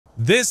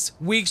This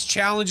week's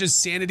challenge is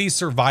Sanity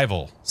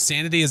Survival.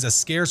 Sanity is a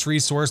scarce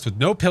resource with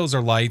no pills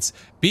or lights.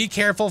 Be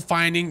careful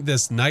finding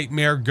this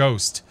nightmare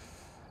ghost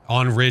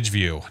on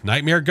Ridgeview.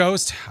 Nightmare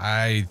ghost,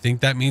 I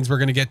think that means we're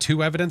going to get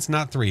 2 evidence,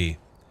 not 3.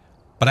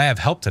 But I have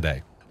help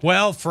today.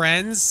 Well,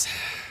 friends,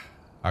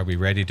 are we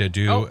ready to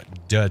do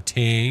the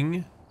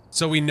ting?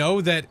 So we know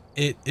that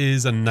it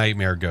is a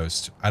nightmare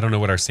ghost. I don't know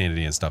what our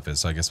sanity and stuff is,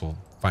 so I guess we'll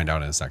find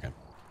out in a second.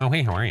 Oh,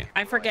 hey, how are you?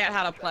 I forget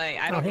how to play.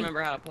 I don't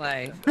remember how to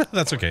play.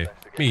 That's okay.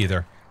 Me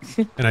either.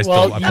 And I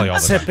well, play all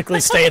the time. typically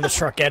stay in the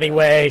truck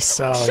anyway,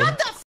 so... Shut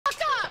the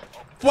fuck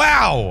up!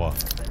 Wow!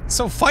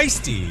 So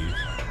feisty.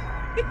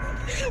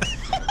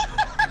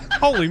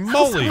 Holy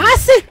moly.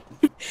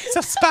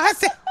 So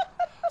spicy!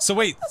 So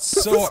wait,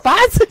 so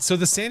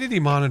the sanity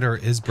monitor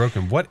is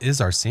broken. What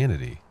is our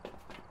sanity?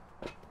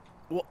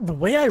 Well, the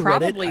way I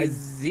read it, probably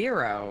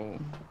 0.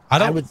 I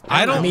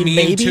don't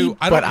mean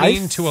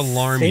to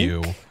alarm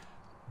you,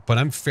 but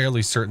I'm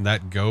fairly certain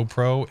that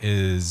GoPro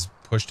is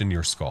pushed in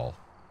your skull.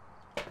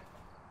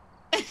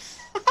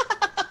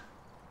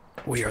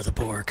 We are the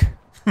Borg.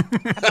 How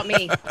about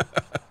me?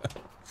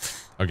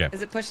 Okay.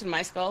 Is it pushed in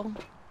my skull?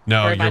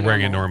 No, you're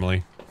wearing it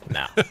normally.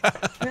 No.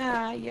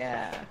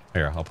 Yeah.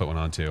 Here, I'll put one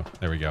on too.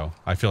 There we go.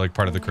 I feel like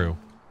part of the crew.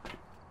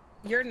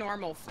 You're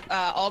normal.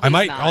 I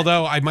might,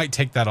 although I might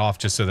take that off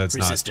just so that's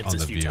Resistance not on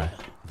the is futile.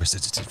 view.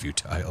 Resistance is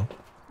futile.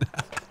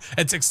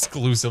 It's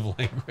exclusive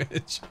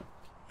language.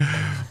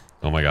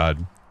 Oh my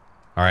god.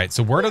 All right,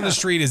 so word on the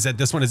street is that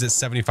this one is at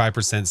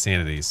 75%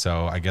 sanity.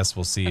 So I guess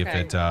we'll see if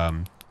it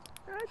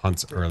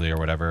hunts early or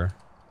whatever.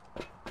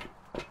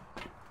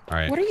 All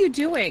right. What are you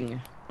doing?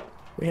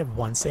 We have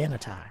 1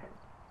 sanitize.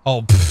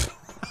 Oh,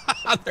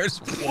 there's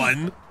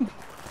 1.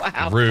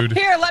 Wow. Rude.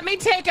 Here, let me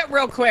take it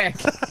real quick.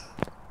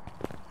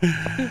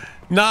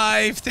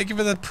 Knife, thank you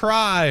for the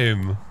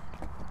prime. Oh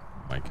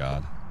my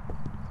god.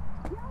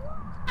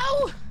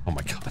 Oh. Oh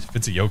my god, if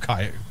it's a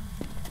yokai, I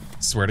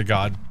swear to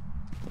god.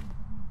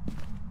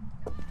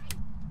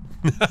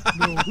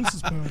 No, this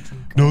is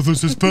Patrick. No,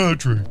 this is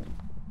Patrick.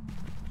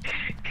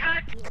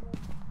 Cut.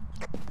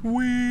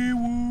 Wee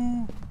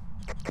woo.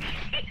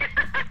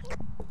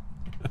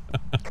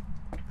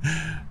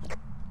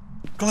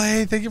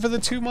 Glade, thank you for the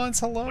 2 months.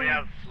 Hello. We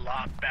have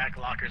back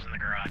lockers in the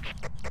garage.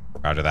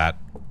 Roger that.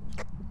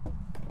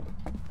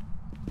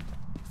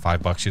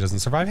 $5 she doesn't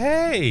survive.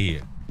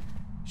 Hey,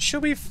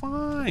 she'll be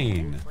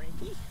fine.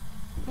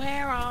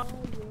 Where are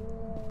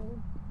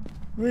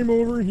you? I'm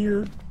over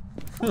here.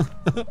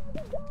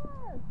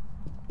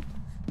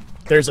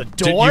 There's a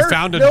door? You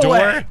found a door?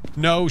 Way.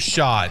 No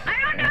shot. I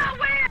don't know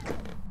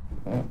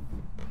where.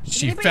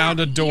 She Anybody found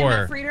a have door.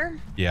 EMF reader?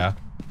 Yeah.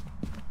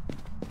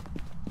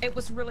 It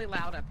was really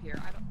loud up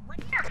here.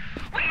 Right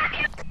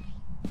here.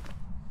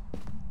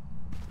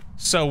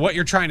 So what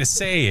you're trying to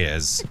say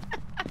is...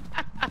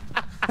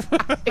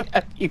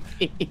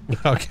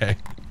 Okay.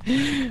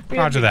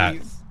 Roger that.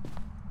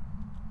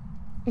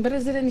 But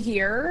is it in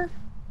here?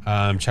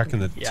 I'm checking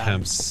the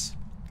temps.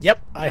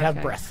 Yep, I have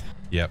breath.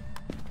 Yep.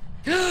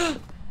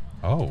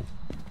 Oh.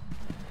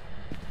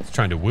 It's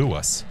trying to woo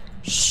us.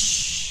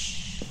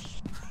 Shh.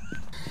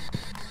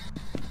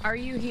 Are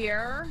you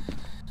here?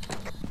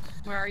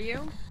 Where are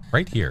you?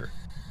 Right here.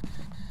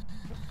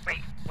 Wait,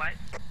 what?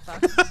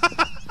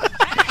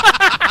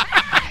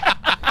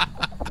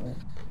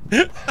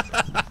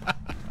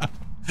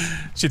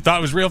 She thought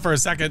it was real for a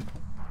second.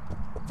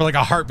 For like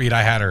a heartbeat,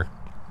 I had her.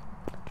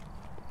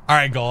 All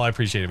right, Gull, I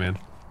appreciate it, man.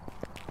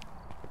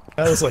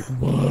 I was like,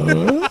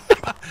 what?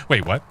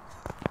 Wait, what?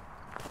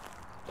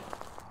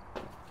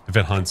 If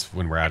it hunts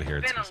when we're out of here,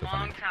 it's It's been so a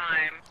funny. long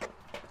time.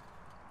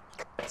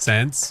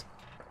 Sense?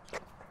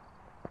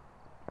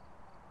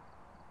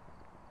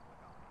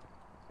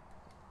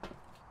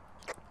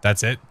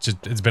 That's it?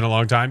 Just, it's been a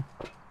long time?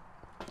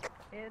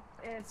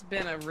 It's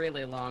been a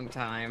really long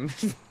time.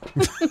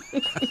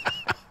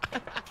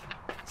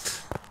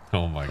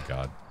 Oh my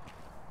god.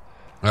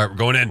 All right, we're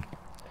going in.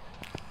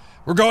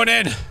 We're going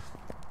in.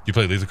 You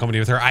play Lethal Company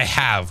with her? I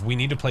have. We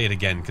need to play it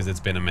again because it's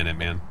been a minute,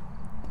 man.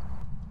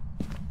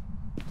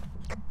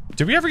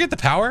 Did we ever get the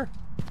power?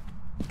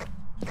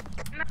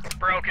 No,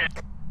 broken.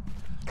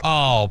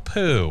 Oh,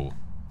 poo.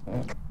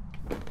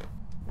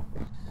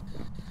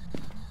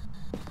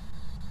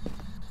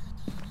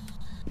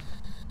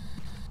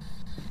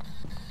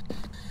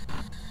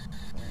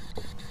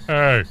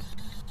 Hey.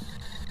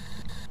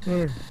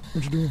 Hey,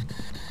 what you doing?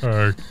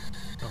 Hey.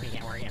 Oh,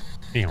 yeah, where are you?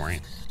 Hey, where are you?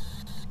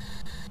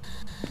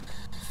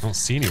 I don't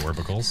see any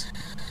orbicals.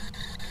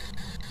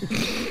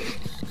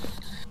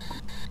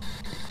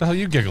 The hell are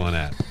you giggling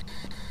at?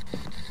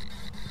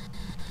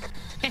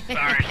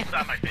 Sorry, it's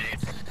on my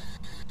face.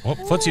 Oh,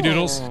 footsie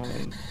doodles.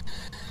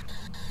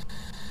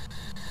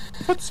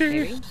 Footsie.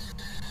 Maybe.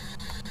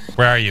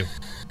 Where are you?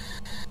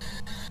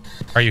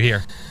 Are you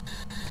here?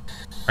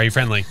 Are you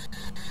friendly?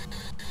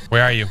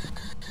 Where are you?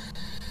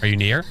 Are you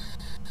near?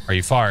 Are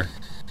you far?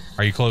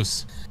 Are you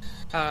close?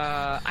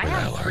 I Where the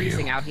hell have are you?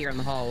 freezing out here in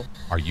the hall.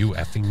 Are you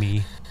effing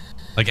me?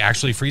 Like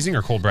actually freezing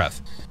or cold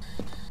breath?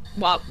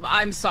 Well,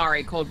 I'm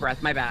sorry, cold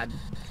breath. My bad.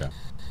 Okay.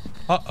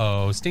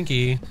 Uh-oh,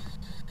 stinky.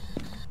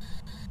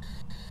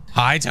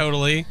 Hi,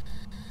 totally.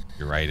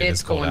 You're right, it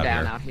It's is cold going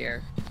down here. out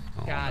here.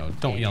 Oh, God no.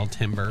 Don't dang yell it.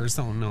 timbers.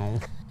 Oh, no.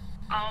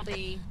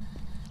 Aldi.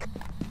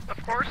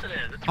 Of course it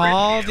is. It's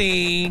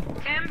Aldi.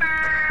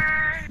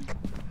 Timber.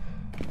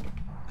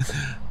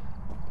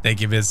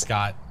 Thank you, Ms.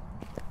 Scott.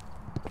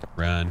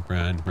 Run,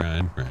 run,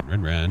 run, run,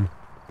 run, run.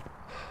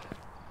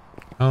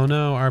 Oh,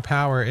 no. Our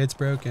power. It's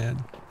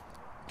broken.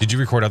 Did you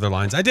record other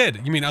lines? I did.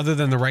 You mean other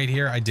than the right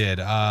here? I did.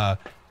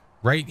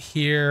 Right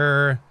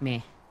here.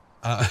 Me.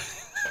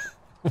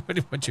 What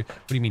do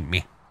you mean,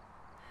 me?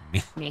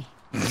 Me.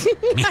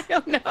 I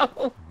don't know.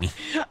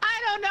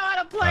 I don't know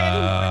how to play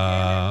anymore.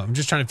 I'm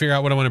just trying to figure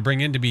out what I want to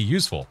bring in to be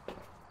useful.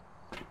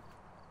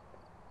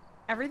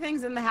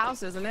 Everything's in the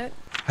house, isn't it?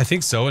 I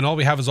think so, and all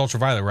we have is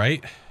ultraviolet,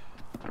 right?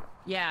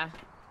 Yeah.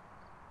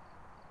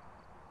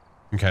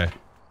 Okay.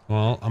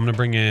 Well, I'm gonna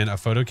bring in a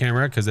photo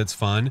camera because it's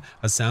fun,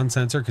 a sound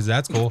sensor because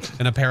that's cool,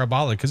 and a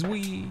parabolic because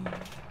we.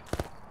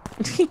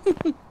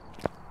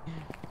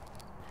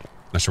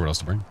 Not sure what else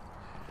to bring.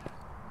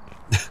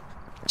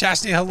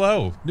 Chastity,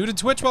 hello. New to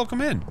Twitch,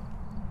 welcome in.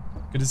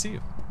 Good to see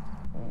you.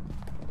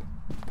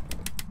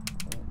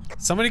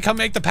 Somebody come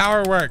make the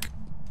power work.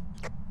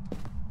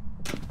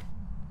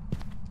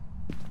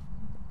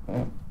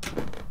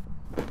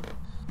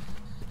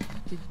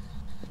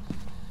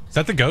 Is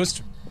that the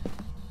ghost?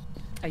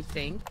 I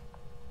think.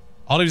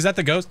 Aldi, is that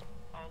the ghost?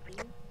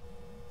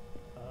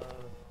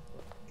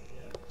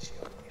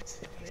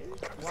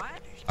 What?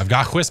 I've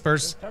got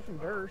whispers.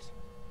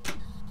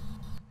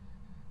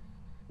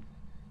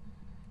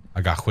 I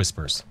got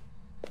whispers.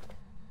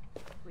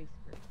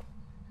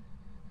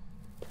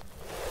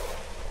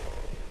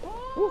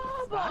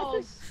 Oh,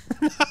 balls.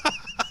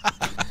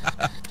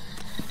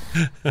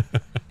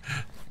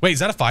 Wait, is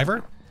that a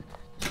fiver?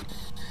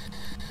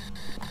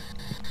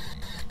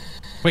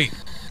 Wait,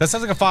 that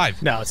sounds like a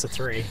 5. No, it's a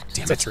 3.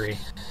 Damn it's it. a 3. Did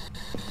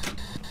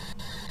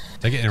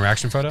I get an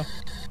interaction photo?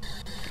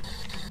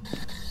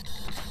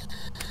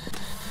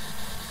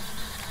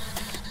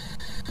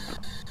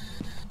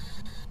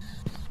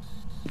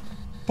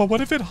 But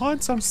what if it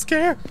haunts? I'm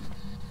scared.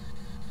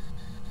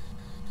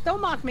 Don't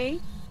mock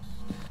me.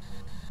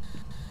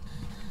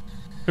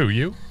 Who,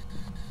 you?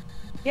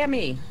 Yeah,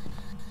 me.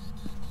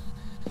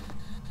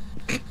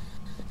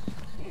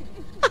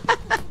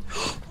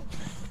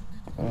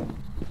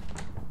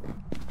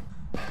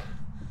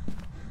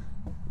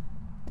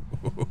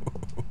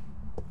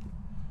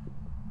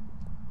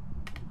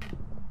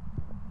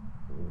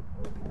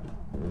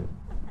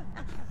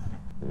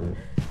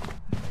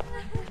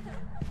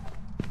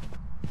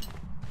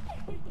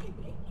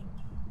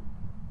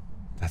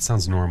 That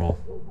sounds normal.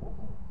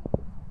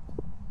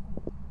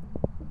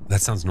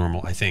 That sounds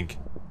normal, I think.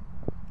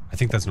 I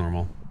think that's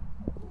normal.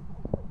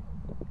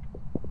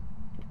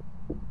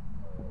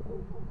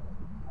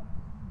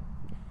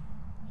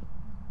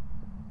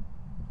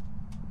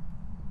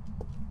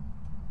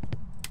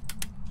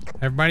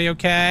 Everybody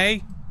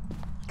okay?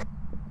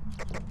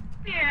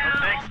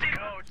 Yeah.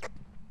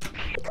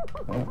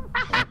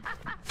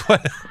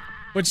 What?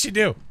 What'd she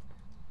do?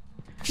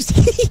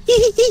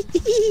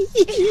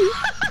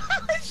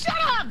 Shut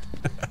up!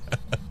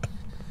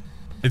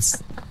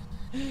 It's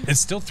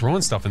still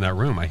throwing stuff in that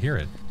room. I hear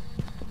it.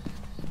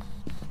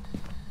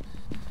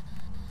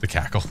 The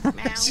cackle.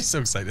 She's so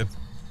excited.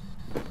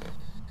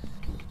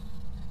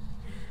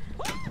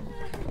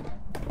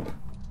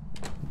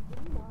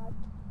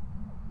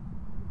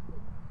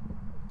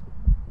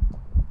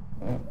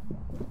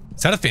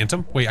 Is that a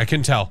phantom? Wait, I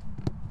couldn't tell.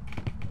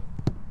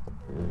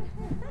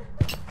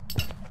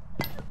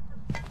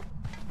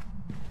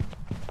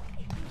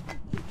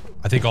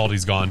 I think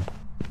Aldi's gone.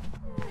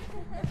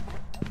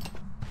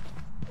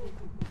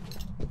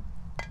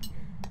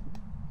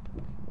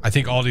 I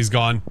think Aldi's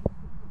gone.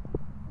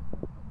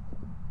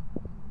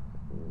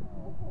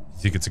 You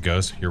think it's a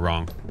ghost? You're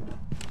wrong.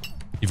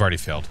 You've already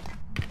failed.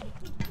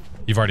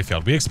 You've already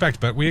failed. We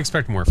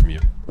expect more from you.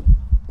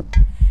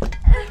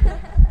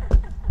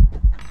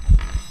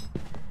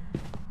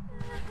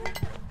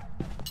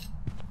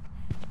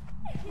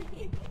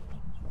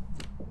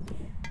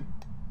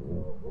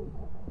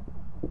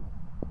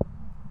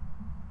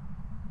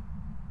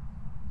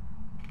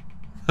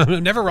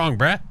 I'm never wrong,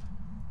 bruh.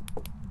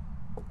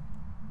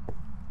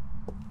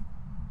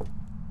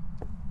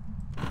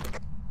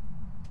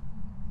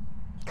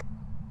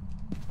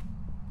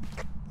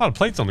 A lot of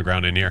plates on the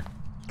ground in here.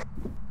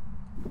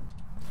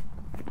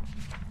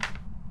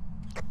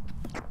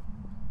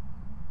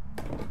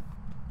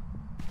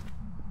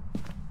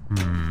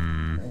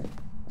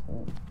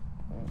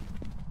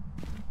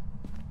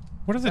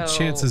 What are the So,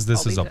 chances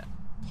this I'll is leave a it.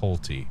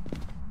 Pulte?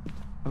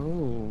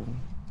 Oh.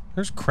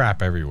 There's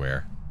crap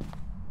everywhere.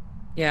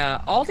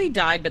 Yeah, Aldi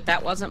died, but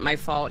that wasn't my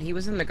fault. He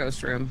was in the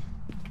ghost room.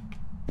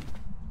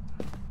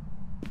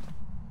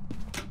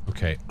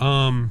 Okay,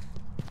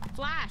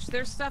 Flash,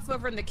 there's stuff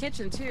over in the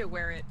kitchen too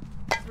where it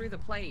threw the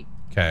plate.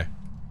 okay.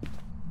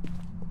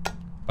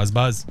 Buzz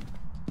buzz.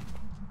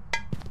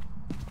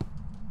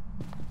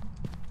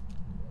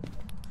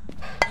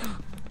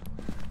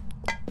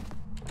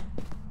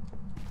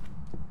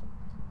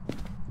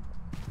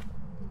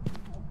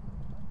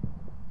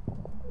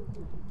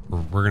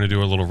 We're gonna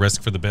do a little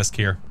risk for the bisque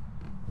here.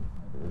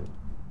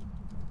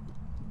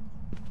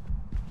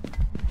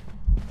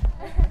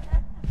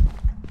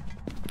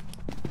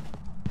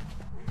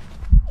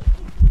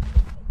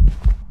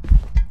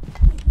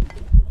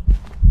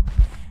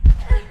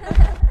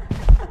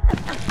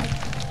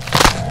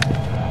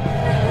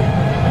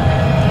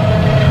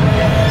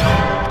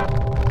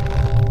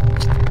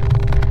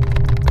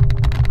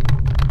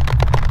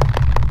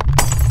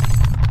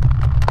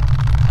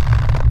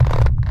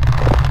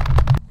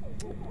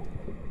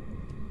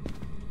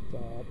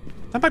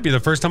 That might be the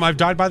first time I've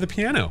died by the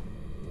piano.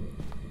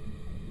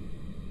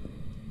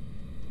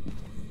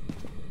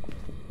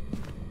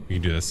 We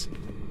can do this.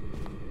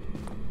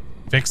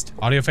 Fixed?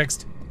 Audio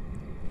fixed?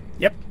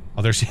 Yep.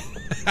 Oh, there she...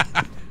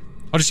 oh,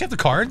 does she have the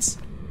cards?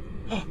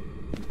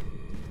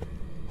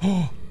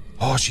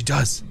 Oh, she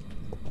does.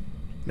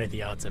 May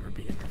the odds ever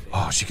be in your favor.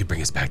 Oh, she could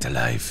bring us back to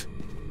life.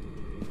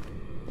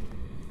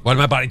 Why did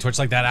my body twitch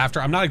like that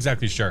after? I'm not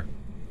exactly sure.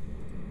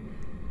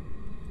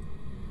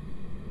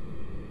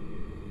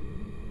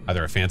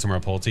 Either a phantom or a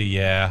polty,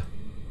 yeah.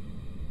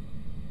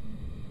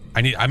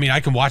 I mean, I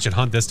can watch it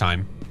hunt this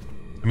time.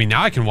 I mean,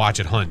 now I can watch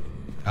it hunt.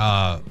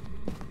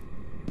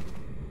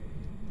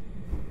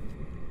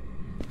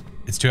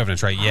 It's two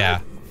evidence, right?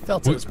 Yeah.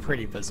 Felt it was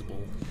pretty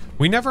visible.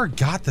 We never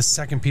got the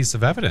second piece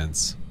of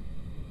evidence.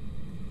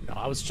 No,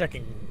 I was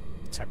checking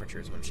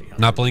temperatures when she hunted.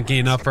 Not blinking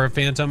enough for a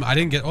phantom. I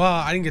didn't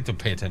get to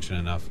pay attention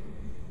enough.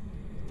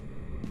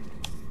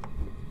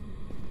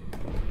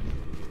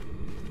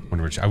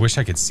 Wonder which, I wish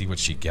I could see what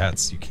she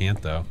gets. You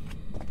can't though.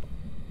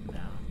 No.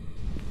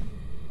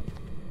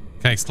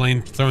 Can I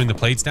explain throwing the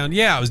plates down?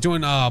 Yeah, I was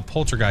doing a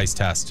poltergeist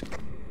test.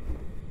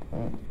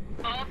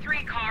 All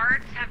 3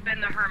 cards have been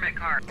the hermit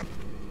card.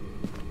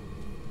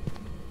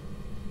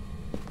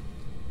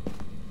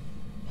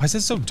 Why is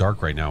it so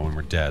dark right now when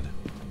we're dead?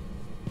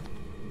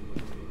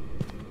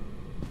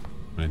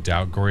 I'm gonna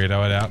doubt Gorioed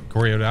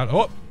out.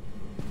 Oh!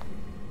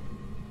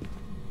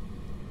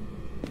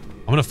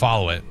 I'm gonna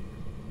follow it.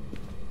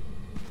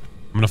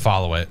 I'm gonna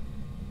follow it.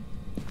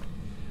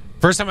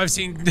 First time I've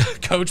seen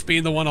Coach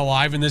being the one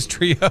alive in this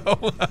trio.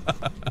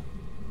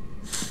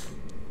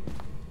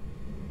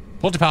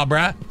 Pull to pal,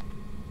 brah.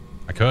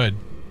 I could.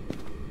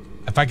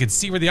 If I could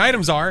see where the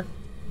items are.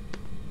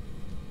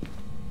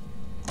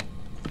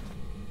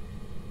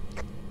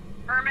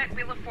 Hermit,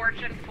 Wheel of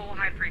Fortune, full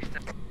High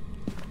Priestess.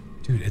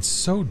 Dude, it's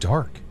so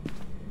dark.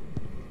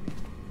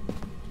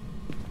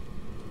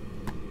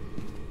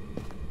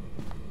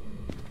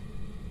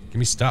 Give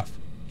me stuff.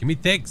 Give me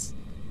things.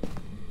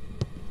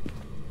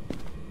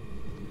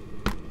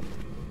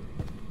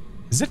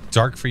 Is it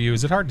dark for you?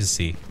 Is it hard to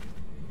see?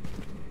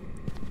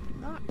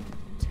 Not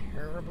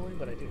terribly,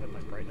 but I do have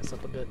my brightness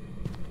up a bit.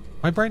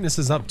 My brightness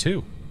is up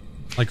too.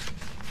 Like,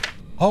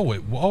 oh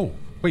wait, whoa,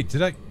 wait,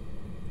 did I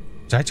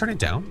turn it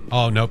down?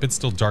 Oh nope, it's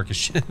still dark as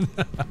shit.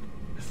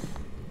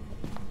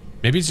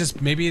 Maybe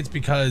it's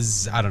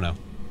because, I don't know,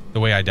 the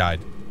way I died.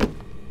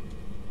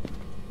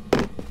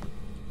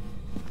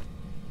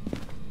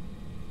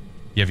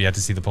 You have yet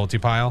to see the Polty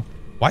pile?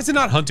 Why is it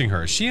not hunting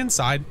her? Is she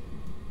inside?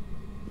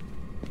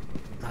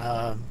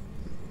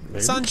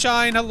 Maybe.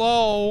 Sunshine,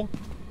 hello.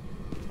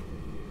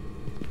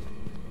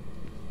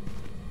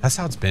 That's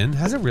how it's been?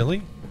 Has it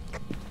really?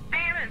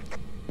 Famine.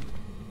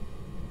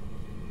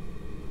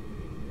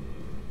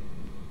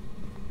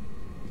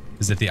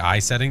 Is it the eye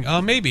setting?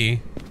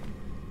 Maybe.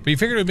 But you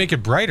figured it would make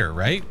it brighter,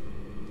 right?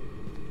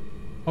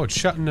 Oh, it's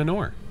shutting an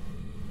oar.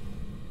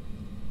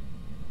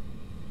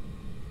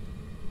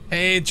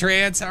 Hey,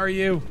 Trance, how are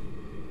you?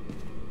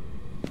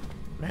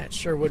 Man, it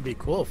sure would be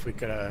cool if we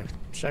could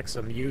check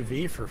some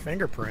UV for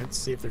fingerprints,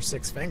 see if there's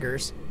 6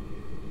 fingers.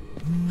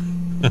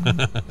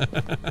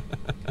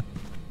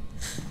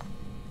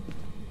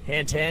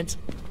 Hint, hint.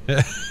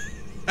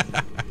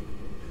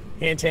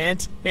 Hint,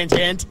 hint. Hint,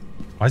 hint.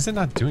 Why is it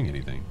not doing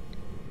anything?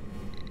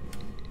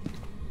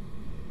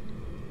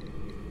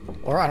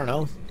 Or, I don't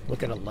know,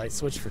 look at a light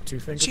switch for 2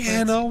 fingerprints.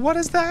 Jana, what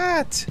is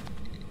that?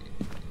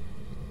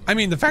 I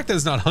mean, the fact that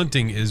it's not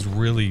hunting is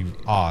really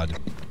odd.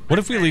 What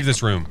if we leave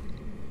this room?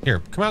 Here,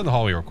 come out in the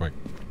hallway real quick.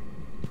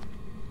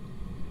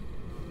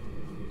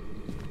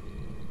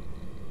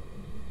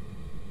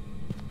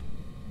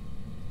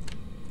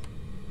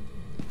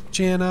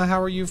 Jana, how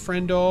are you,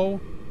 friendo?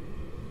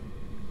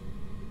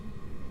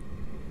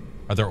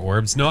 Are there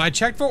orbs? No, I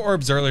checked for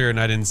orbs earlier and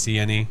I didn't see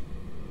any.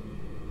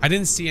 I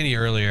didn't see any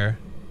earlier.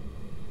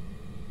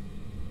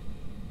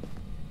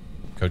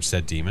 Coach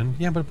said demon.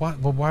 Yeah, but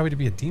why would it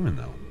be a demon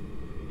though?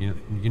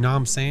 You know what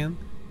I'm saying?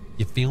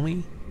 You feel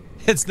me?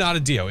 It's not a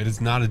Dio. It is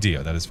not a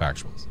Dio. That is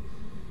factuals.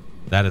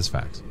 That is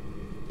facts.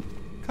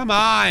 Come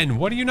on.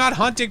 What are you not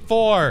hunting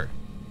for?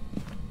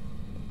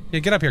 Yeah,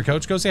 get up here,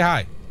 Coach. Go say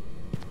hi.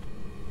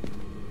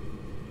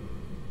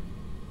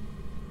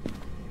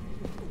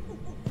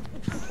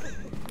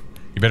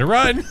 You better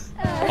run.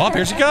 Oh,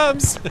 here she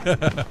comes.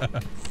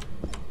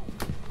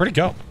 Where'd it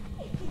go?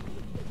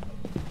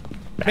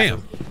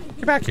 Bam.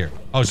 Get back here.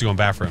 Oh, she's going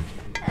bathroom.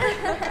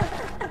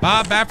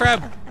 Bob,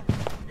 bathroom.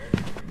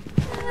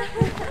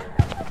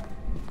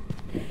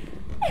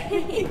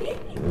 I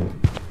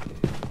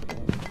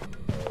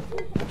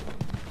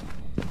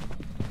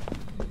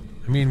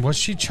mean, was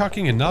she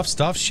chucking enough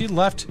stuff? She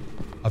left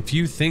a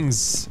few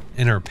things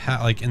in her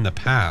path, like in the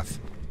path.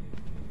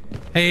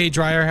 Hey,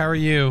 Dryer, how are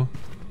you?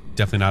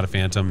 Definitely not a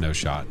phantom. No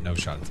shot. No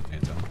shot. It's a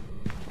phantom.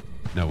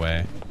 No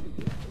way.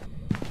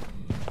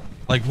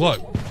 Like, look.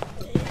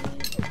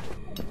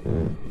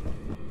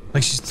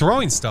 Like, she's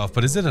throwing stuff,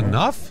 but is it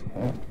enough?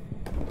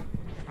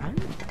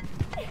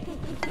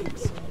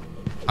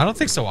 I don't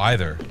think so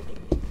either.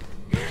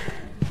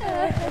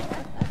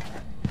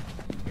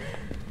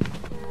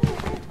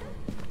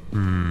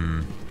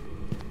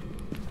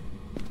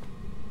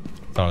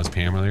 Thought it was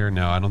Pam earlier?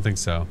 No, I don't think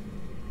so.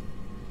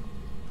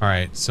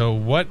 Alright, so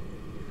what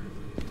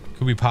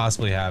could we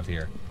possibly have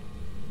here?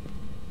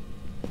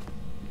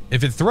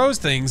 If it throws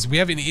things, we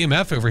have an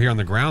EMF over here on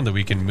the ground that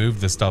we can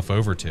move the stuff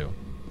over to.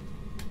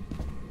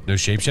 No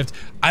shapeshift?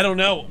 I don't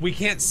know. We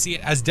can't see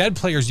it. As dead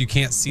players, you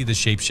can't see the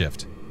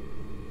shapeshift.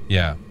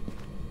 Yeah.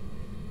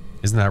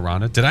 Isn't that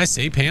Rhonda? Did I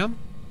say Pam?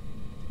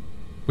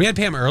 We had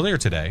Pam earlier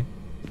today.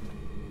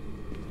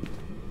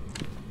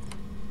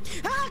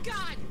 Oh,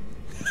 God!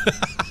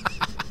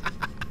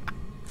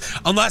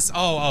 Unless,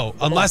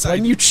 unless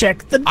when you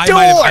check the door.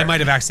 I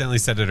might have accidentally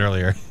said it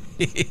earlier.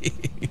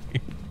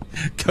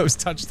 Ghost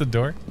touch the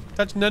door.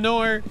 Touch the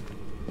door.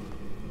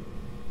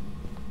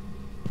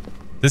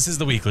 This is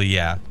the weekly,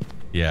 yeah.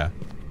 Yeah.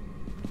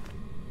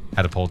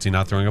 Had a Pulte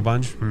not throwing a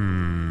bunch?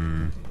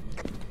 I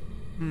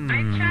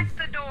checked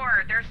the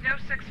door. There's no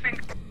 6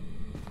 fingers.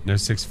 No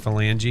 6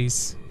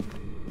 phalanges.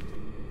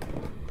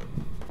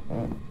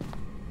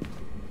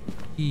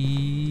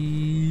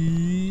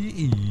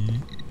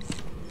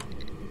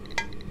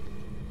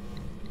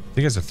 I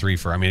think it's a 3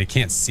 for. I mean, I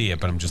can't see it,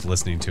 but I'm just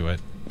listening to it.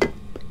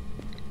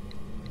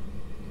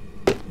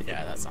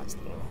 Yeah, that sounds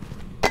low.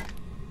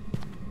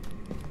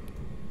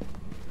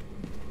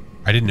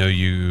 I didn't know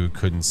you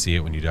couldn't see it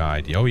when you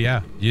died. Oh,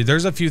 yeah.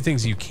 There's a few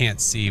things you can't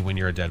see when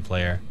you're a dead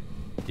player.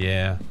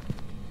 Yeah.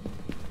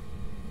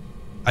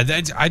 I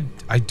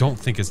don't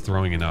think it's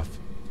throwing enough.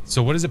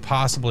 So what is it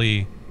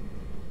possibly...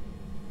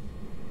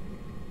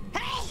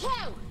 Hey,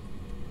 you!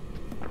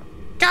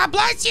 God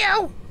bless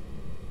you!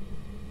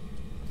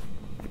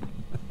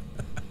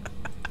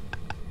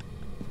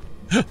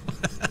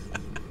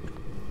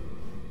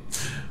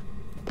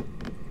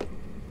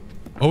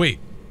 Oh, wait.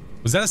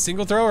 Was that a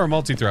single throw or a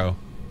multi-throw?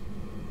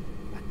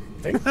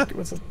 I think it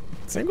was a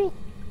single.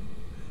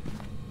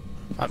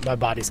 My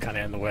body's kind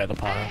of in the way of the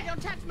pile. Hey,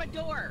 don't touch my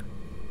door!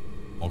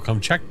 Well,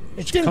 come check.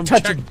 It didn't come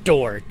touch check. your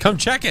door. Come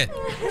check it.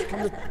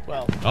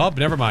 Well, Oh,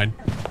 never mind.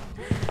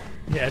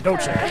 yeah,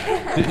 don't check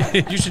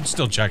it. You should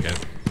still check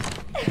it.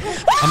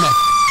 I'm not...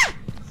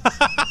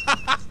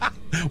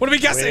 What are we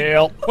guessing?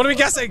 Well. What are we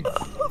guessing?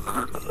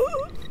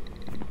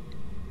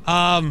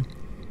 I'm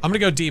gonna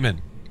go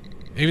demon,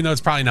 even though it's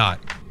probably not.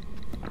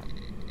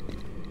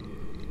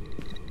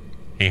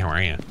 Hey, how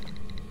are you?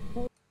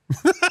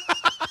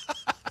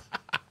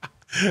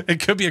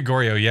 It could be a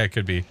Goryo. Yeah, it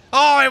could be.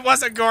 Oh, it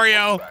wasn't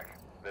Goryo.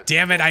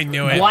 Damn it, I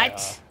knew it.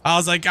 What? I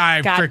was like,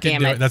 I God freaking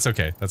damn knew it. it. That's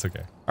okay. That's okay.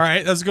 All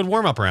right, that was a good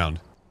warm-up round.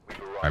 All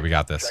right, we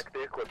got this. Check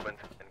the equipment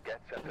and get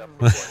set up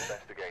for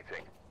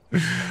investigating.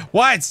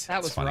 What? That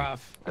was It's funny.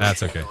 rough.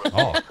 That's okay.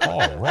 Oh,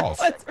 rough.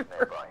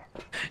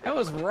 That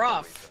was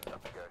rough.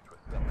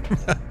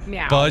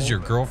 Meow. Buzz, your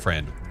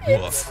girlfriend.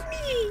 Woof.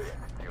 Me,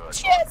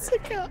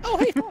 Jessica. Oh,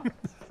 hey.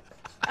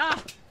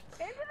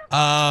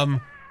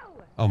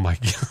 Oh my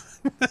god.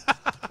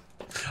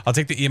 I'll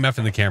take the EMF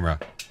in the camera.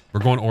 We're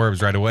going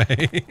orbs right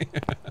away.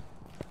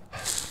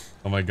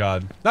 Oh my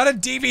god. Not a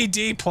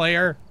DVD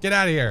player. Get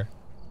out of here.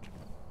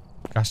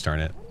 Gosh darn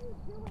it.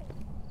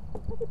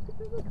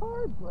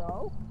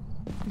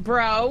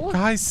 Bro.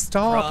 Guys,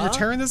 stop. Bruh. You're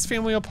tearing this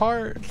family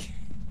apart.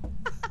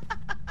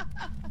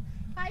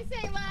 Hi,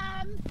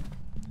 Salem.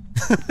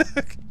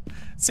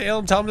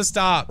 Salem, tell him to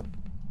stop.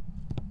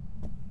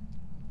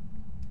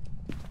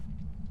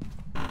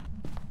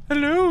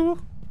 Hello.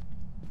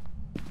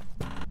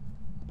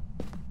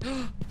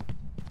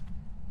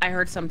 I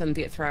heard something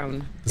get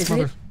thrown.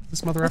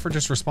 This mother effer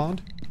just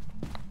respond?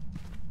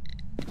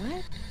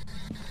 What?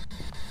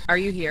 Are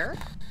you here?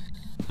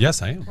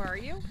 Yes, I am. Where are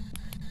you?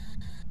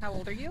 How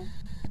old are you?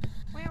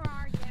 Where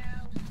are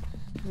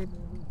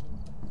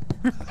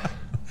you?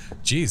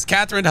 Jeez,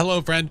 Catherine,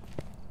 hello, friend.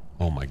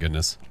 Oh my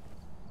goodness.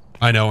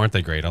 I know, aren't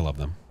they great? I love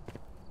them.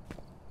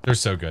 They're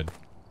so good.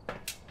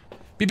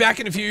 Be back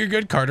in a few. You're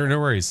good, Carter. No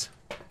worries.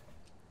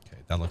 Okay,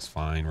 that looks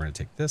fine. We're gonna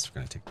take this.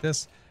 We're gonna take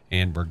this,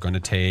 and we're gonna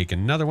take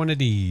another one of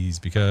these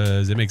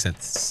because it makes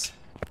sense.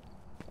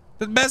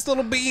 The best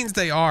little beans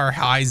they are.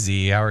 Hi,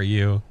 Z. How are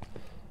you?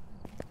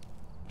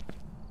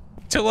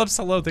 Tulips,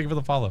 hello. Thank you for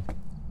the follow.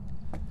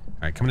 All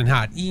right, coming in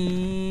hot.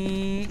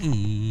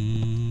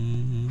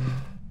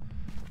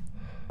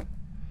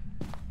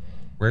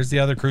 Where's the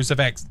other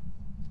crucifix?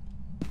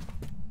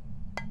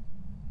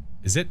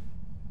 Is it?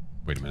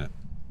 Wait a minute.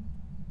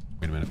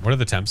 Wait a minute. What are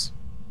the temps?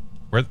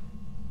 Where?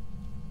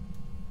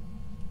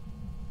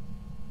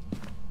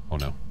 Oh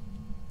no.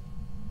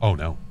 Oh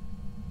no.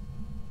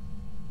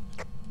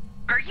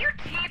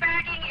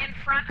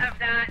 front of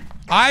that.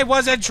 I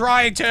wasn't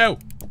trying to.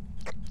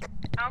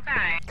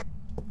 Okay.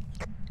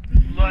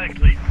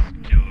 Likely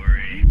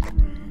story.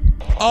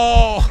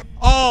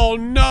 Oh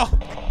no.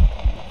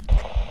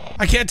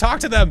 I can't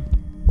talk to them.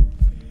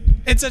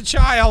 It's a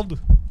child.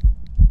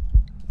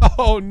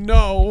 Oh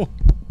no.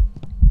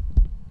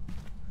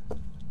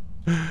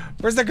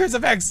 Where's the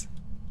crucifix?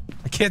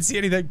 I can't see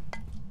anything.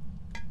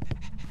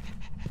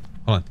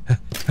 Hold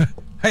on.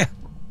 Hey.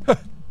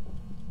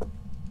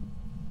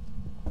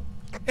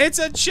 It's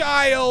a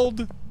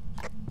child.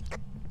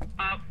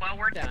 Well,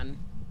 we're done.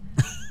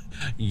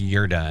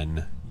 You're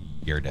done.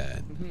 You're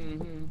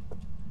done.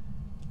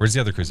 Where's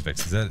the other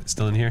crucifix? Is that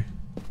still in here?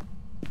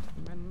 I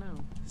don't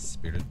know.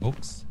 Spirited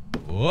books.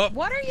 Whoop.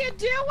 What are you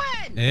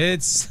doing?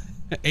 It's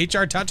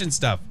HR touching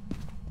stuff.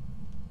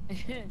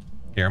 Here,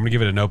 I'm gonna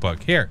give it a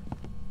notebook. Here.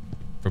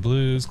 For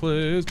Blues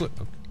Clues.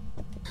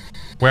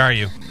 Where are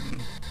you?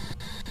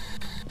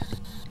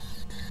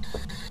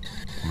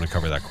 I'm gonna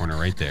cover that corner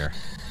right there.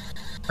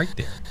 Right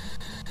there.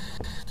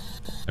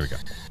 There we go.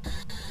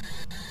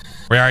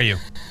 Where are you?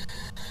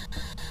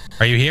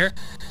 Are you here?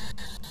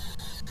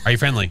 Are you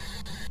friendly?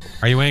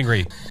 Are you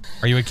angry?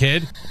 Are you a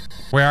kid?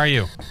 Where are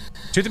you?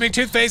 Tooth and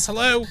McToothface,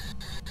 hello?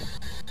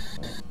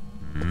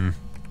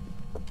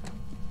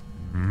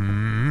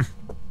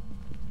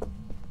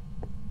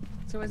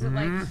 So is it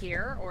like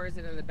here or is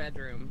it in the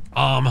bedroom?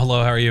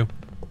 Hello, how are you?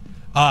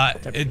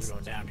 It's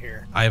going down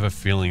here. I have a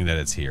feeling that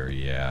it's here,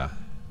 yeah.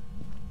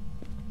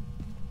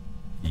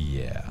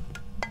 Yeah.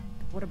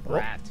 What a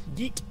brat.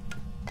 Yeet.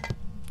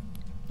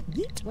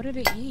 Yeet. What did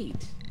it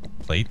eat?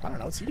 Plate? I don't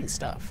know. It's eating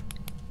stuff.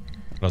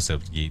 What else?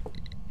 Yeet.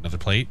 Another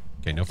plate?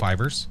 Okay, no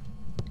fivers.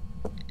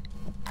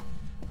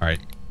 Alright.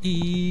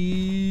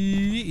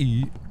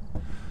 Eat.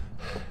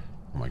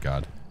 Oh my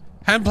god.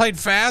 Haven't played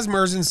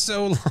Phasmers in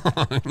so long.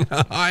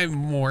 I'm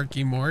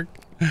Morky Mork.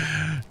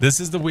 This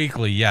is the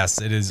weekly.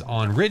 Yes, it is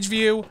on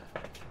Ridgeview.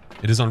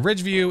 It is on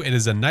Ridgeview. It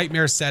is a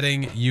nightmare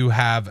setting. You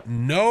have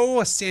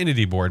no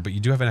sanity board, but you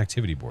do have an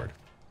activity board.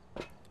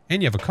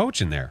 And you have a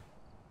coach in there.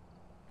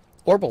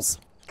 Orbles.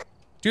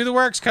 Do the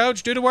works,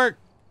 coach. Do the work.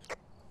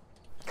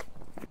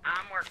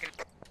 I'm working.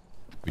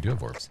 We do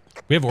have orbs.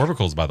 We have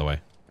orbicals, by the way.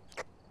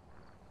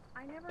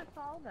 I never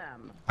saw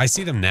them. I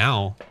see them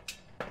now.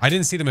 I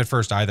didn't see them at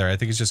first either. I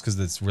think it's just because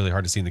it's really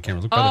hard to see in the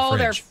camera. Look by the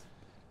fridge.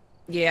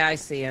 Yeah, I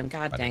see them.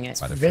 God dang it.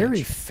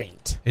 Very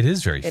faint. It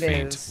is very It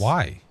faint. is.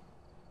 Why?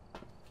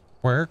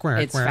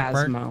 It's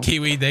Phasmo.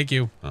 Kiwi, thank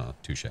you. Oh,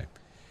 touche.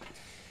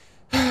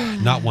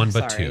 Not one,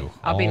 but Sorry. two.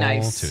 I'll be All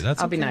nice. Two. That's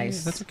I'll okay. be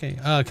nice. That's okay.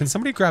 Can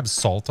somebody grab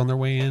salt on their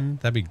way in?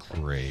 That'd be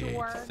great.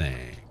 Sure.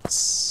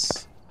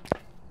 Thanks.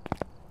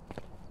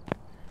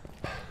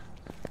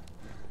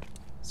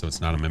 So it's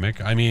not a mimic?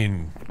 I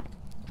mean,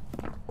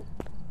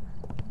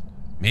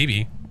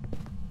 maybe.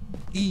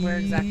 Where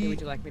exactly would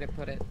you like me to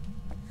put it?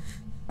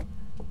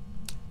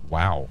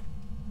 Wow.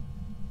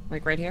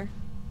 Like right here?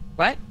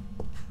 What?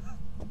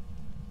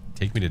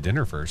 Take me to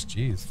dinner first.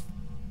 Jeez.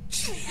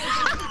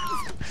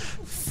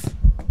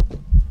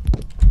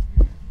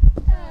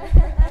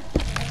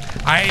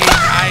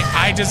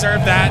 I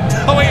deserve that.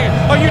 Oh wait.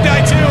 Oh, you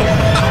died too.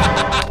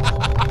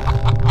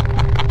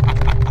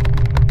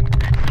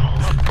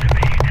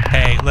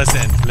 Hey,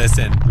 listen.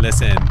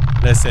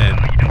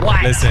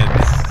 What? Listen.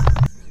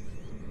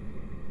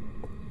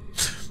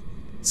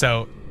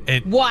 So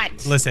it.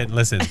 What?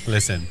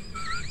 Listen.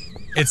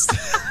 It's.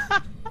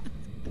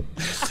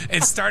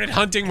 It started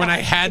hunting when I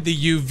had the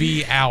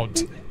UV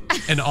out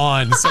and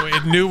on, so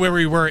it knew where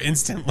we were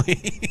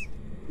instantly.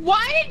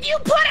 Why didn't you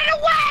put it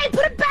away?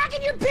 Put it back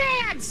in your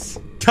pants.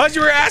 Cause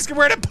you were asking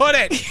where to put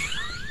it.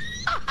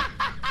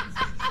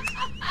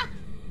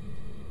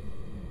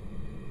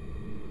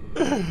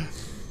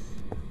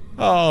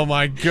 Oh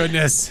my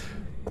goodness.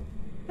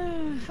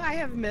 I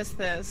have missed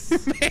this.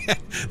 Man,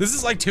 this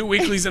is like 2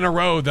 weeklies in a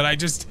row that I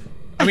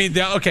mean,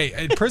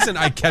 okay, in prison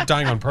I kept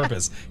dying on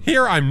purpose.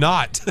 Here I'm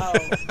not. Oh.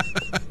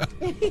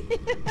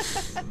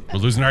 We're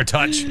losing our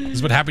touch. This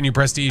is what happened, you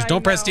prestige. I Don't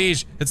know.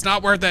 prestige. It's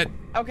not worth it.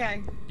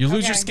 Okay. You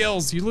lose your Okay.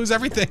 skills. You lose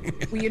everything.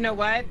 Well, you know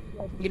what?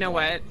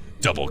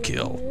 Double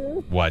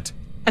kill. What?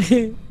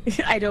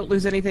 I don't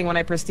lose anything when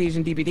I prestige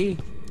in DBD.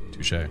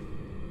 Touche.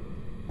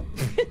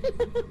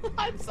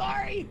 I'm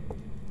sorry.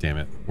 Damn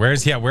it.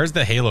 Where's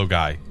the Halo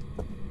guy?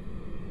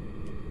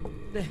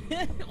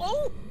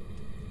 Oh.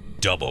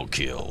 Double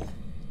kill.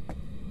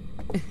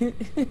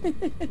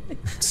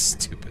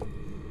 Stupid.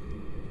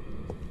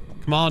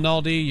 Come on,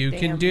 Aldi, you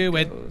can do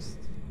it. God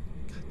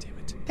damn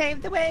it.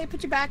 Pave the way,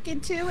 put your back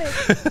into it.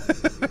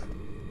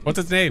 What's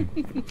its name?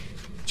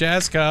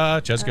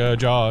 Jessica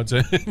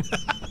Johnson.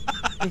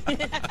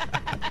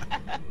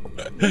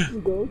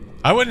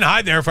 I wouldn't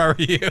hide there if I were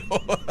you.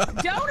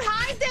 Don't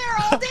hide there,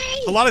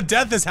 Aldi! A lot of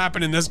death has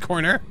happened in this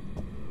corner.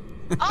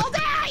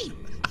 Aldi!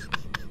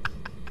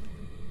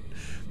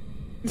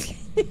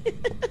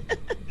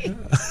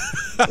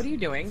 What are you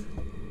doing?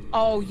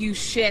 Oh, you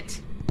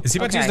shit. Is he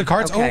about to use the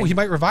cards? okay. Oh, he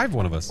might revive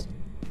one of us.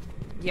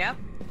 Yep.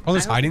 Oh,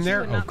 there's I hope hiding it's there?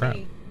 you and Oh, not crap.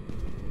 me.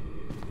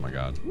 Oh, my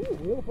God.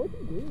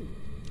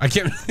 I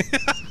can't...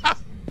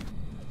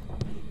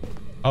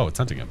 Oh, it's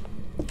hunting him.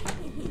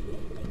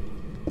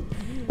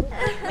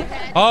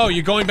 Oh,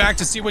 you're going back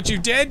to see what you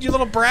did, you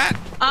little brat?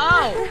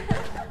 Oh.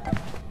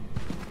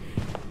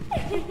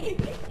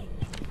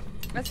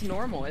 That's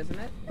normal, isn't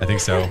it? I think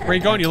so. Where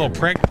you going, you little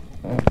prick?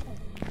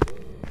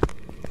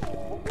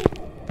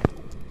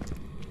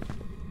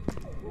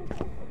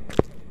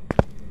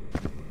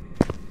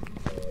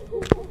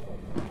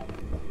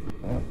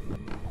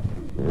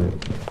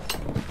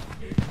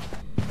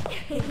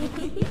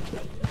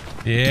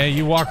 Yeah,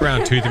 you walk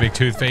around, Toothy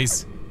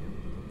McToothface.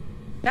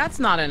 That's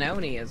not an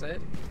Oni, is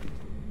it?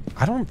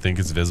 I don't think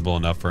it's visible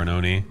enough for an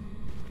Oni.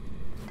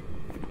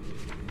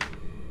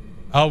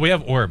 Oh, we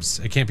have orbs.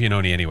 It can't be an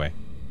Oni anyway.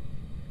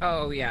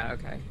 Oh, yeah,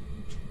 okay.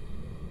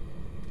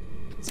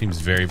 Seems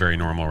very, very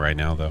normal right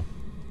now, though.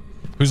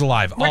 Who's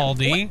alive?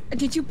 Aldi. What?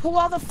 Did you pull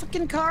all the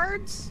fucking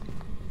cards?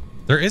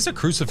 There is a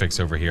crucifix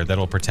over here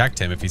that'll protect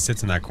him if he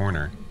sits in that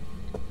corner.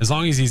 As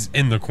long as he's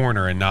in the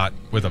corner and not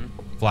with a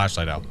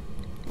flashlight out.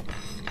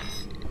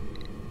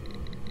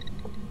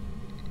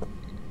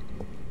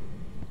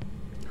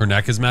 Her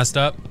neck is messed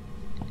up.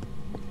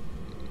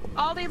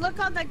 Aldi, look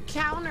on the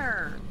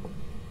counter.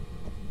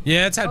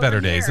 Yeah, it's had Over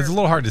better days. here. It's a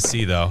little hard to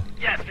see, though.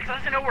 Yes, because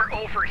I know where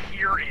over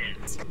here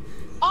is.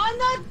 On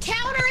the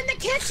counter in the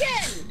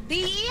kitchen.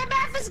 The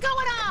EMF is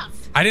going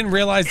off. I didn't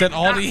realize that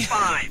Not Aldi...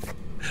 5.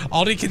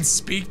 Aldi can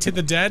speak to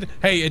the dead.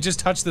 Hey, it just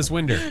touched this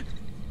window.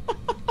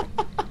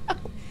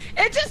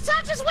 It just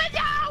touches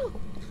window.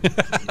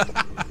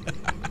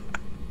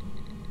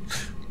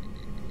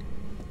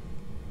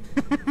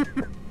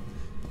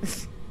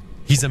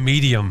 He's a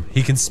medium.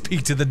 He can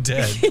speak to the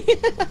dead.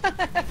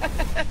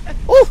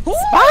 Ooh,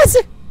 spies!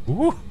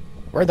 Ooh.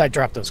 Where'd I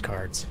drop those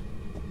cards?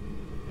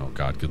 Oh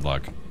God, good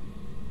luck.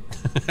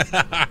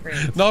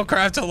 No,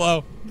 craft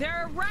hello.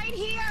 They're right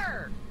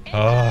here. In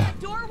Oh.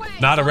 the doorway.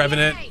 Not a Oh,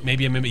 revenant. yay.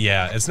 Maybe a mimic.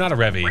 Yeah, it's not a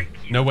Revy.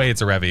 No way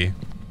it's a Revy.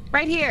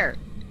 Right here.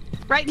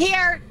 Right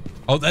here.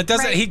 Oh, that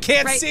doesn't. Right, he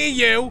can't right. see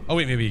you. Oh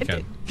wait, maybe he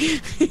can.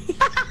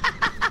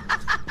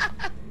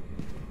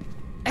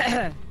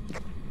 They're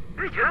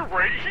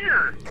right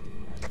here.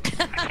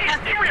 I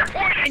can't see where you're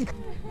pointing.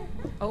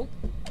 Oh.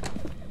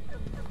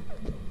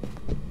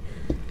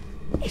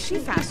 Is she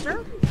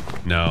faster?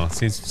 No, it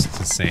seems it's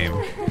the same.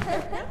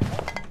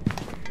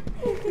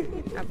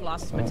 I've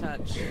lost my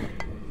touch.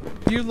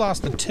 You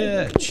lost the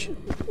touch.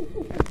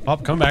 Oh,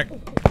 come back.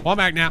 Come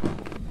back now.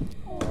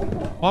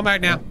 Come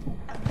back now.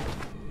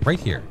 Right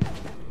here.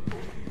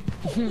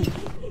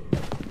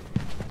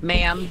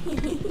 Ma'am.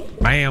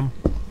 Ma'am.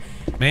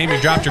 Ma'am,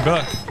 you dropped your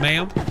book.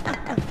 Ma'am.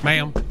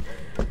 Ma'am.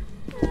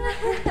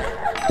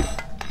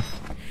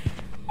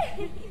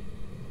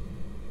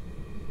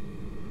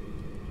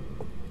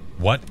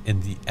 What in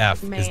the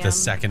F is the Ma'am.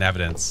 second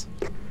evidence?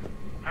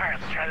 Alright,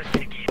 let's try this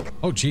again.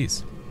 Oh,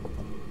 jeez.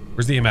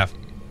 Where's the EMF?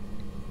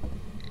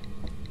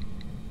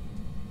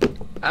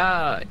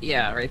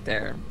 Yeah, right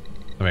there.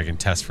 Maybe I can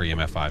test for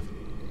EMF 5.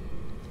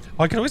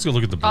 Oh, I can always go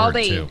look at the board,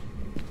 Aldi. too.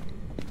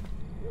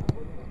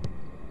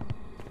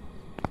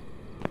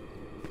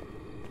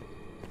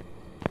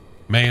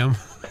 Ma'am.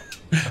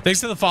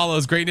 Thanks for the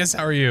follows. Greatness,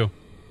 how are you?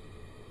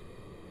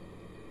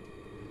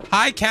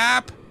 Hi,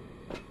 Cap.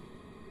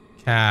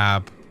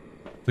 Cap.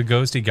 The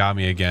ghosty got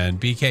me again.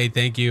 BK,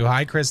 thank you.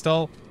 Hi,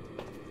 Crystal.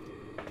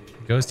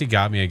 Ghosty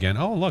got me again.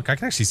 Oh, look, I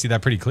can actually see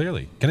that pretty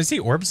clearly. Can I see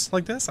orbs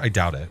like this? I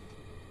doubt it.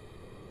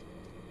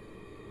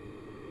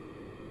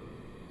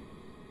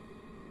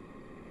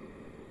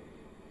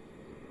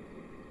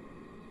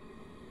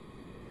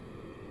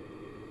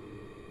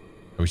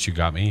 I wish you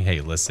got me.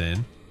 Hey,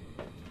 listen.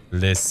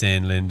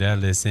 Listen, Linda,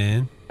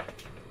 listen.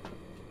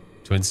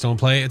 Twins don't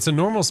play. It's a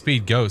normal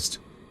speed ghost.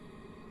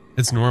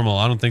 It's normal.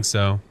 I don't think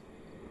so.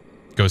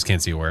 Ghost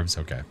can't see orbs.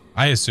 Okay.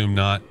 I assume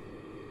not.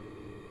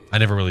 I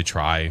never really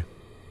try.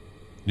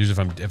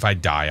 Usually if I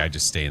die, I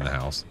just stay in the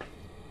house.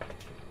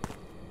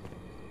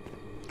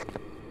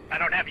 I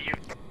don't have you.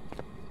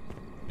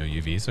 No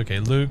UVs. Okay.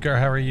 Luke,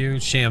 how are you?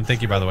 Sham,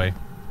 thank you, by the way.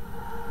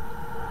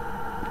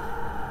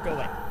 Go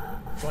away.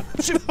 Go on.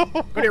 Shoot.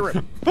 Go to your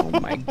room. Oh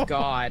my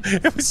god.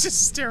 It was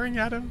just staring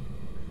at him.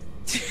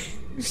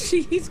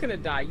 He's gonna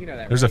die, you know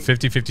that, There's a right?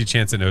 50-50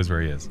 chance it knows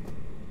where he is.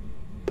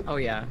 Oh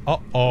yeah.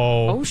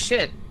 Uh-oh. Oh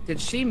shit. Did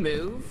she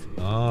move?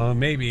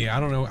 Maybe. I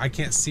don't know. I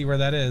can't see where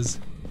that is.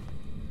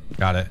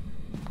 Got it.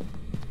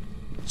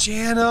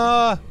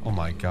 Jana! Oh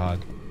my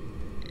god.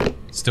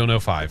 Still no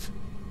 5.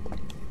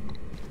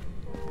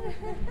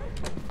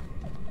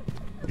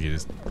 You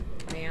just,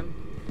 Ma'am.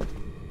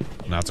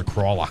 now it's a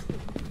crawler.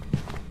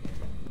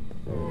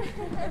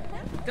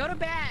 Go to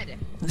bed.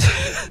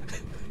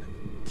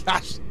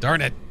 Gosh,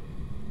 darn it.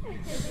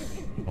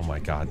 Oh my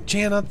god.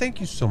 Jana, thank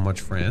you so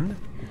much, friend.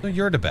 No,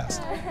 you're the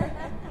best.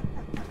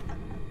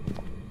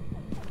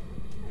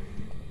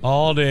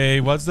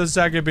 Aldi, what's the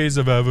second piece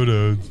of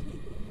evidence?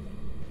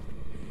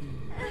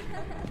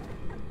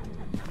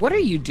 What are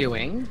you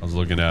doing? I was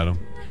looking at him.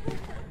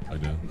 I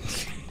did.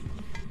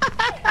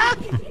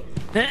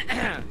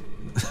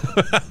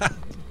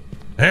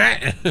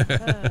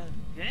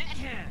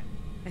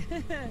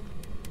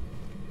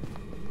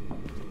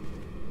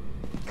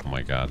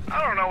 God.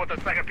 I don't know what the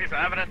second piece of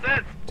evidence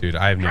is. Dude,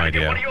 I have no Trying to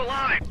get idea. one of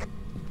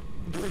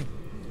you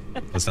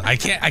alive. Listen, I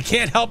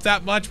can't help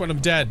that much when I'm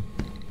dead.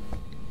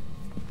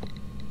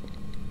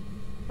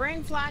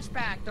 Bring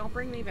flashback. Don't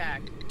bring me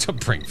back. To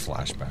bring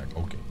flashback.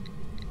 Okay.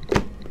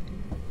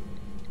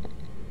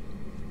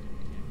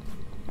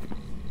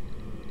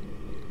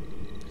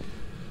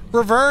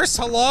 Reverse,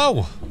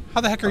 hello.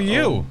 How the heck are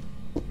you?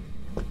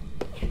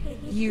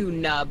 You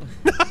nub.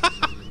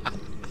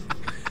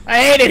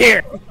 I hate it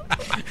here.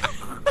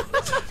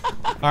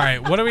 All right,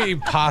 what are we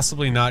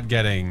possibly not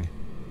getting?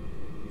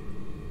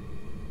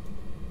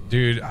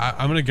 Dude,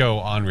 I'm gonna go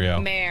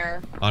Onryo.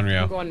 Mare.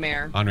 Onryo. I'm going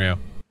Mare. Onryo.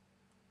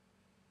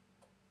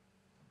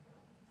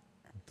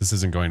 This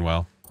isn't going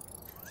well.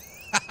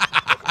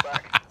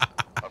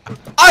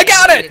 I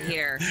got I hate it. it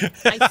here.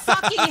 I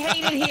fucking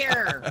hate it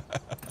here.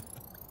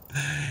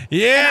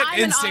 Yeah, And I'm an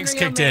instincts Onryo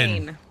kicked in.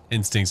 main.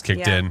 Instincts kicked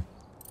Yeah. in.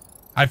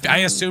 I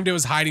assumed it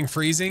was hiding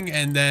freezing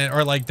and then,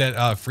 or like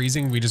that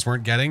freezing we just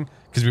weren't getting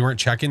because we weren't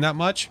checking that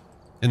much.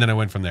 And then I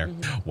went from there.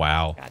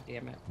 Wow. God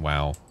damn it.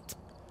 Wow.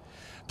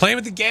 Playing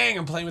with the gang.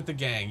 I'm playing with the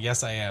gang.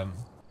 Yes, I am.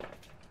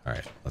 All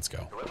right, let's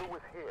go. Whoever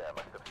was here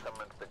must have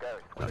summoned the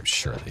ghost. I'm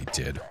sure they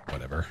did.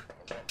 Whatever.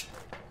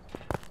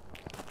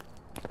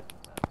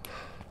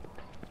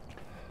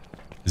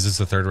 Is this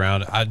the third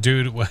round?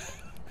 Dude,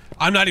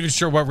 I'm not even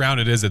sure what round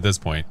it is at this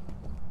point.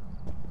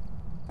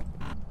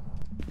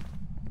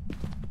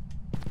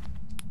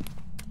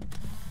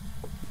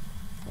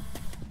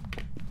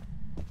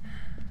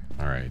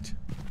 All right.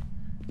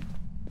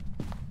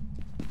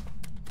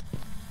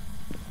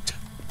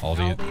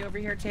 Aldi, Aldi over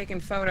here taking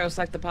photos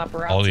like the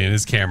paparazzi. Aldi in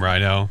his camera, I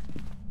know.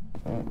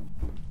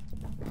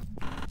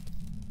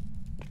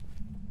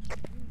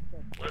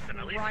 Listen,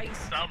 at least Right. it's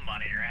some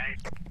money, right?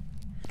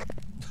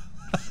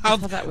 I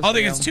thought that was don't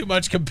think real. it's too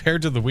much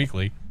compared to the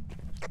weekly.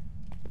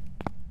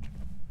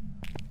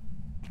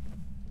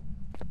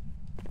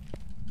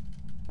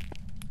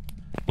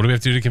 What do we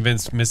have to do to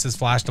convince Mrs.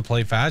 Flash to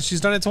play fast?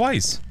 She's done it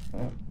twice.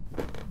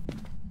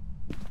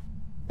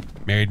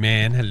 Married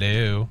man,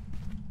 hello.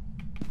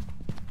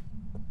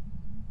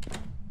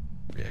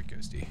 Yeah,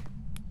 ghosty.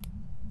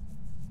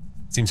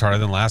 Seems harder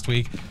than last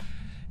week.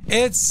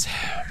 It's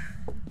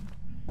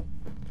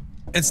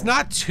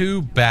not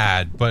too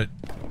bad, but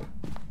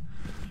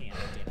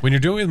when you're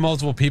doing it with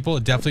multiple people,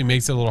 it definitely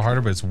makes it a little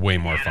harder, but it's way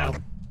more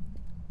fun.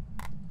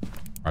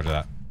 Roger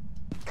that.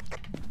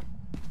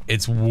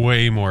 It's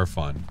way more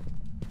fun.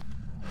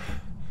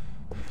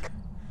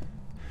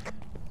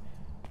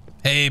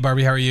 Hey,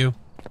 Barbie, how are you?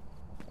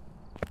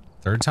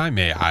 Third time?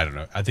 May I don't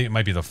know. I think it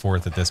might be the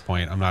fourth at this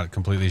point. I'm not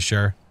completely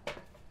sure.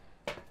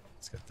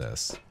 Let's get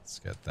this. Let's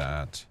get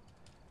that.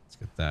 Let's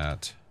get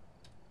that.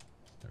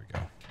 There we go.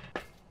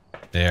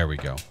 There we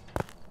go.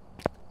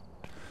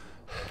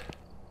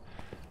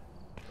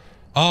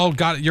 Oh,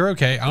 got it. You're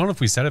okay. I don't know if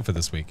we set it for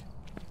this week.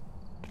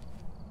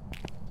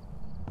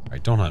 All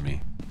right, don't hunt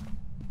me.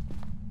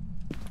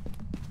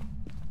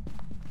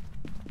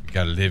 We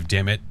gotta live,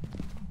 damn it.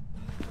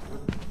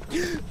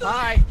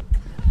 Hi.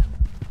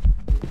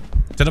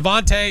 It's an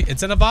Avante.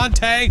 It's an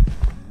Avante.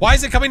 Why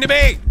is it coming to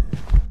me?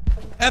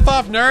 F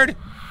off, nerd.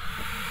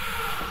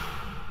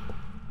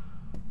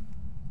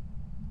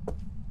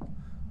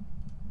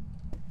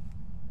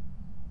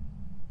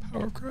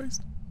 Power of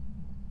Christ.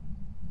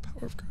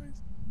 Power of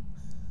Christ.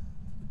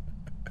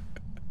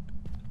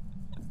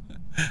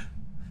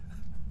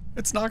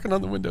 It's knocking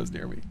on the windows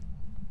near me.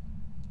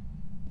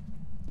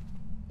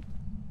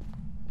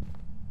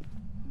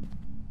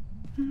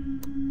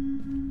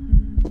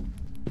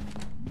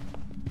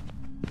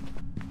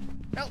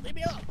 No, leave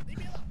me alone. Leave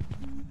me alone.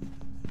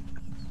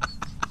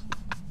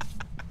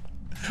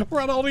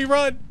 Run, Aldi,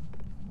 run.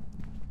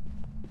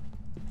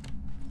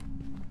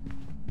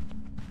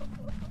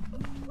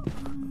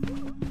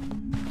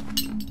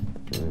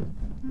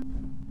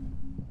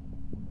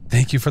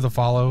 Thank you for the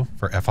follow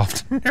for F off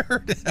to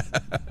nerd.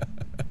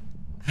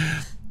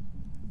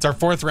 It's our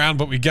fourth round,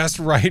 but we guessed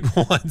right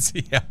once.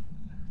 Yeah.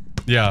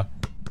 Yeah.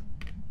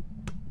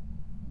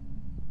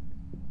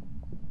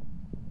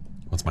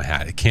 What's my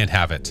hat? It can't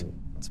have it.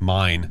 It's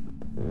mine.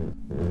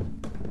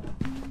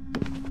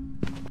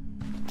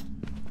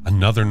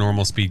 Another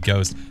normal speed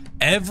ghost.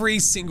 Every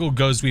single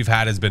ghost we've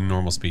had has been a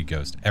normal speed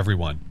ghost. Every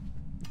one.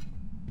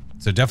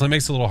 So it definitely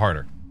makes it a little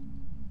harder.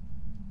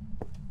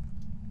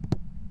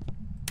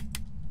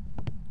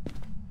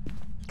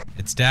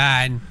 It's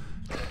done.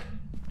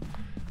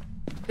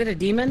 Is it a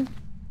demon?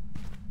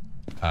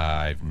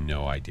 I have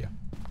no idea.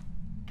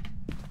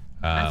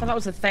 I thought it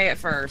was a Thay at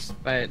first,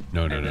 but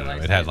No, I no, no, no.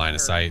 realized It had line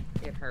of sight.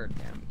 It hurt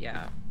him.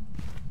 Yeah.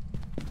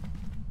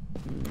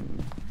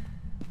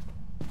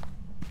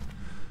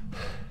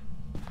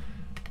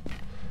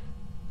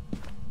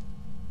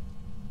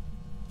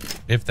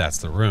 If that's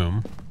the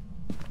room.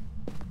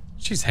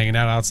 She's hanging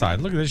out outside.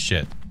 Look at this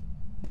shit.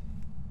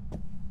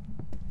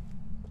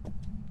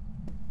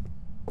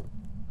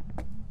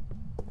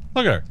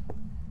 Look at her.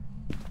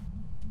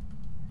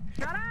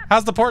 Shut up!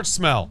 How's the porch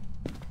smell?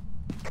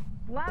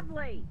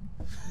 Lovely.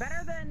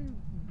 Better than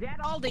dead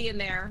Aldi in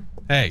there.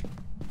 Hey,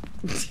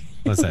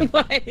 Listen.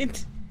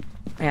 What?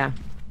 Yeah.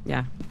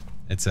 Yeah.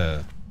 It's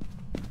a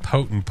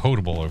potent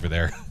potable over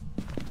there.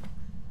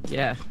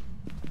 Yeah.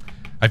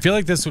 I feel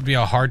like this would be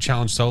a hard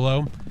challenge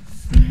solo.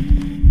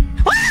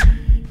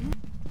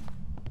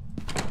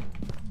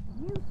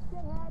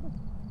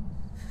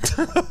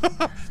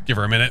 Give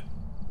her a minute.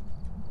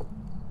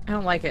 I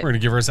don't like it. We're gonna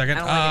give her a second. I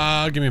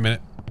don't like Give me a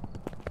minute.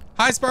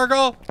 Hi,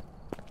 Sparkle.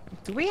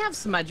 Do we have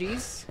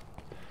smudgies?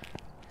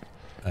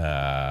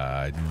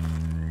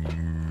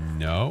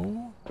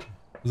 No.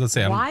 Let's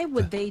say Why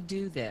would they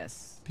do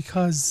this?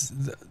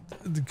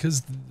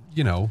 because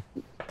you know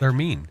they're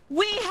mean.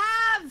 We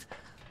have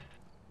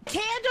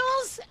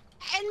candles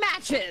and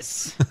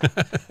matches.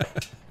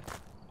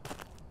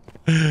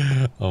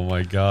 Oh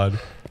my god.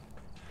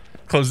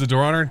 Close the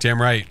door on her?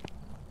 Damn right.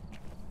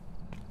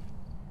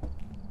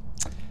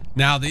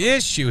 Now the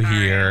issue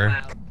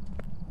here.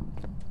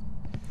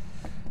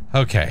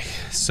 Okay,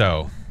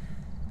 so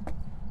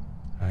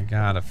I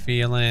got a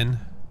feeling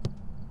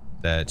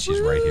that she's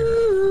right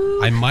here.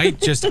 I might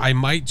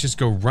just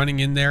go running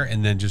in there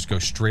and then just go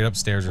straight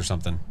upstairs or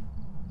something.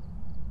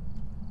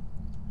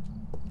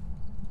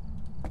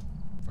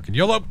 Fucking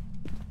YOLO.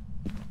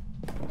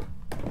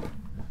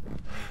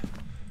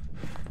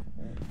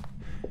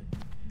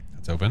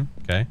 That's open.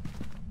 Okay.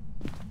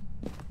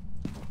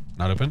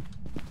 Not open.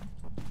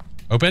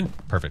 Open?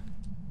 Perfect.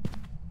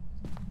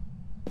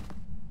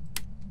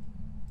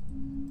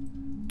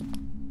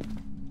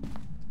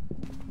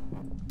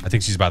 I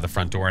think she's by the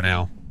front door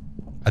now.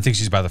 I think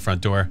she's by the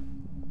front door.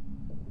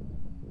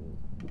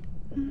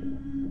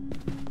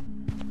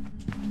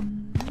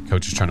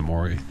 Coach is trying to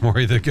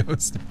mori the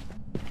ghost.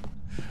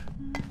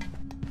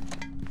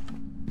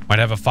 Might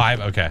have a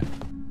 5. Okay.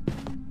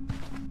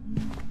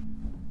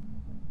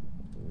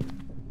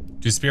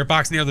 Do spirit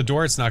box near the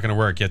door? It's not going to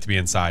work. You have to be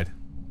inside.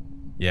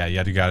 Yeah,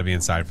 you got to be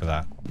inside for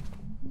that.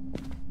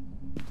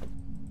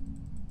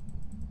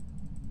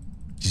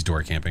 She's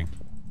door camping.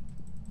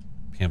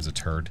 Pam's a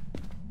turd.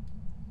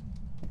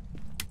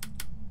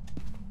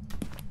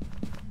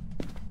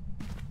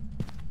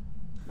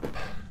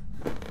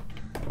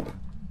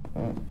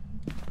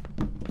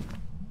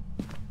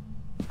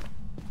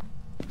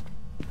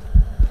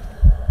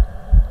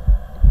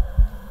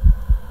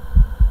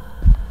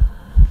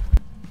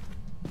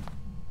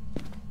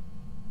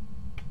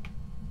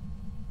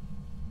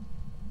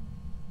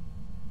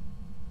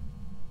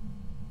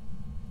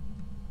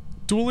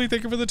 Dooley,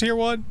 thank you for the tier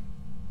 1.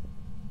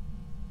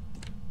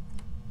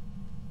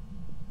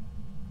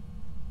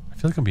 I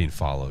feel like I'm being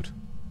followed.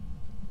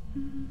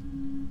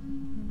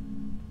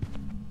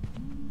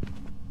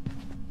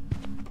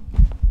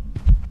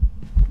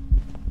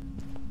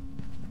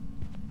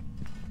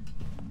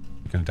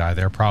 Gonna die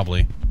there,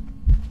 probably.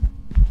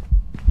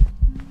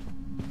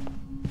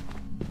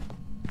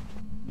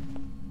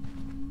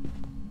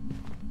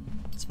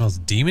 It smells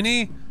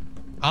demony?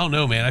 I don't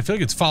know, man. I feel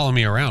like it's following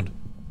me around.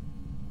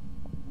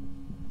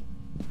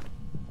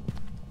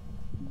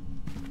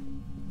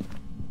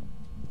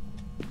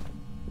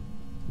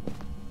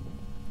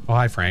 Oh,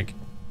 hi, Frank.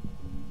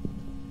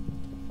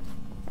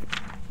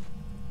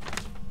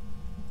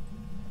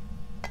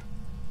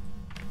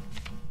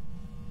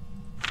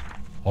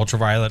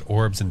 Ultraviolet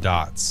orbs and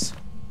dots.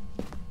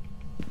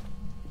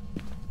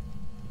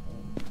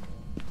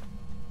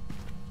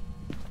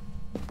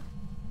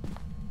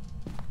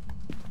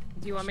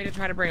 Do you want me to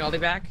try to bring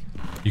Aldi back?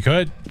 You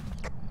could.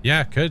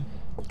 Yeah, could.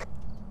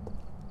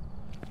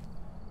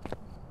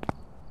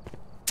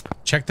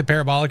 Check the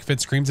parabolic if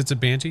it screams it's a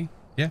banshee.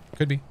 Yeah,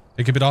 could be.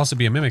 It could also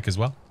be a mimic as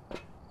well.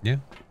 Yeah.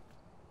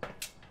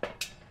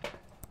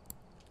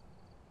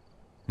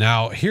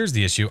 Now, here's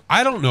the issue.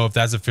 I don't know if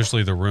that's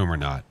officially the room or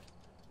not.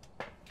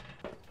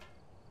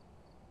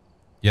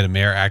 You had a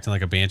mare acting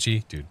like a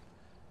banshee? Dude,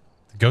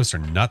 the ghosts are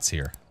nuts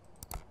here.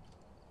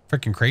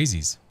 Freaking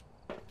crazies.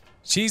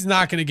 She's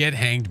not going to get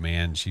hanged,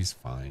 man. She's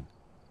fine.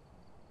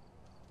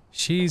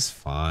 She's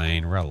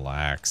fine.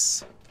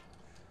 Relax.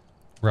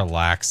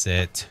 Relax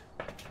it.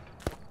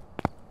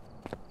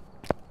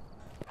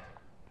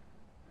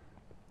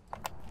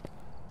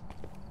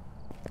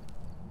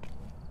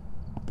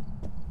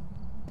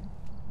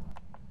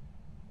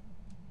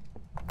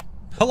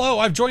 Hello,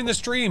 I've joined the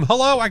stream.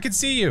 Hello, I can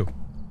see you.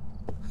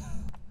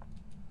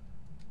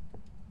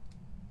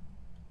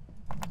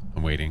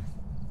 I'm waiting.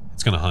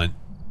 It's gonna hunt.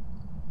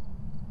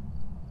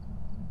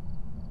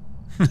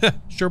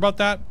 Sure about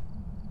that?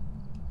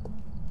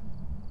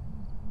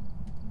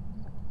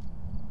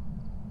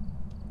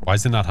 Why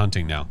is it not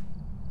hunting now?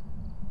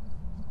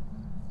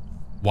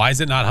 Why is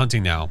it not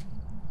hunting now?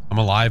 I'm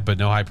alive, but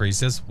no high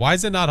priestess. Why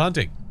is it not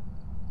hunting?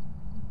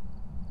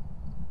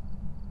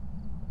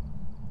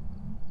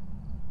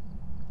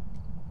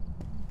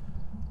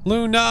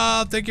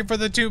 Luna, thank you for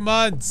the 2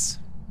 months.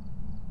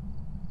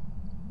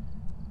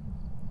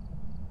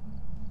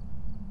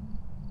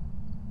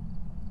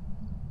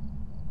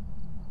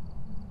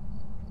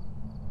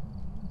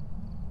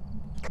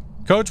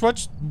 Coach,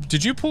 what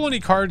did you pull any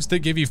cards that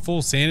give you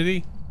full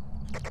sanity?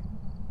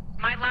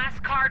 My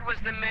last card was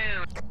the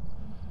moon.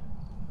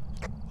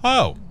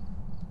 Oh.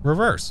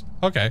 Reverse.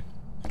 Okay.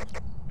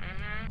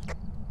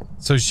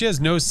 So she has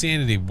no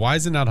sanity. Why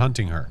is it not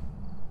hunting her?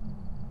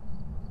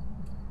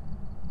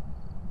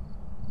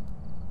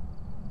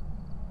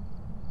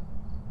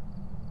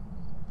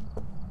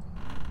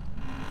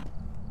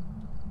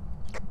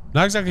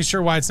 Not exactly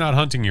sure why it's not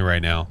hunting you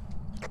right now.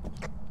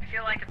 I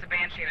feel like it's a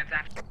banshee and it's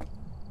after.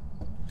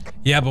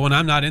 Yeah, but when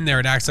I'm not in there,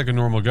 it acts like a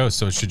normal ghost,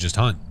 so it should just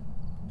hunt.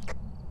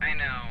 I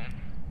know.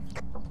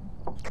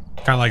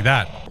 Kind of like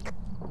that.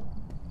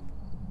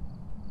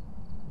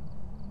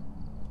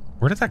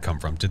 Where did that come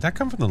from? Did that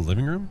come from the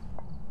living room?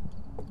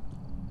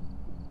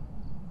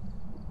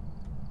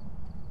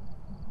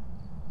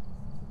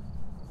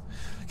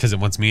 Because it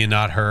wants me and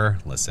not her.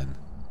 Listen.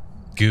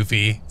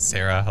 Goofy.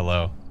 Sarah,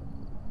 hello.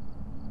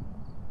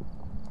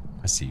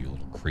 I see you,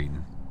 little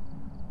cretin.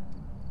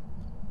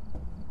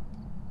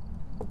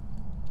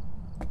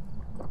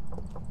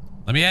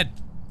 Let me in.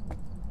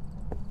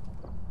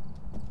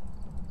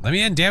 Let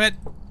me in, damn it.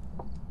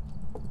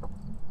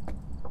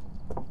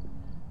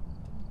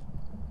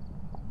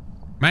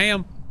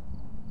 Ma'am.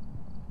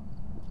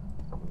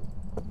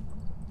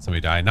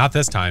 Somebody died. Not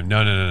this time.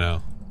 No, no, no,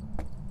 no.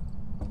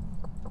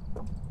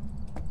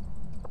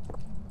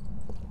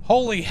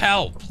 Holy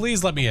hell.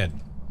 Please let me in.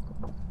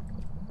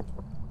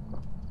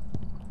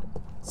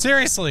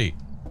 Seriously.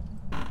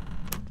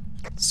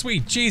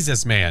 Sweet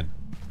Jesus, man.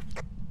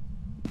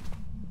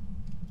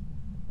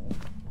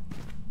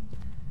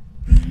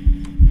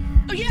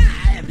 Oh yeah,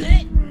 I am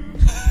it.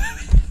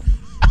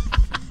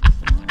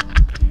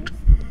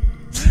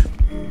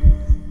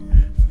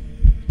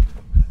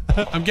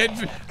 I'm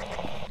getting...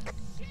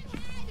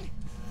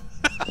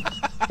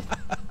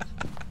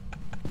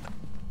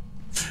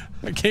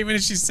 I came in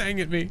and she sang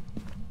at me.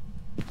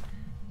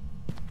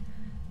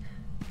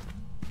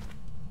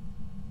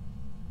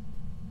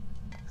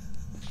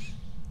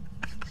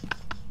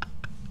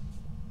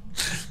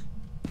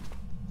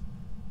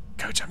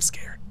 Coach, I'm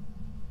scared.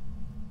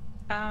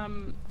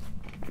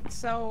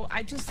 So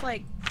I just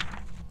like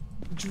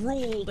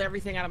drooled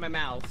everything out of my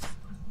mouth.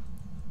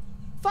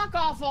 Fuck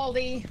off,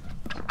 Aldi.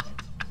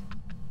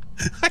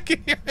 I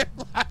can hear him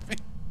laughing.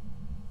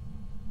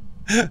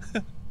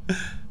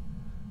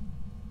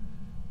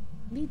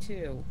 Me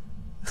too.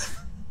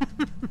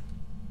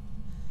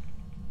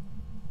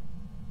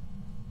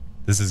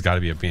 This has got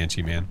to be a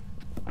banshee, man.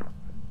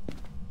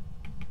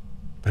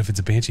 But if it's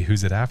a banshee,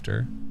 who's it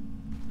after?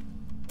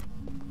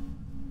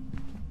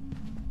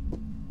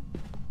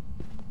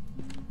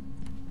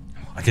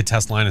 I could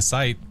test line of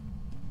sight.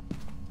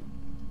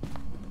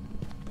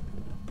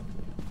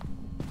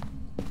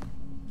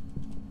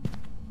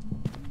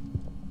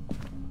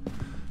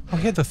 Oh,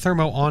 he had the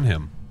thermo on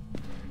him.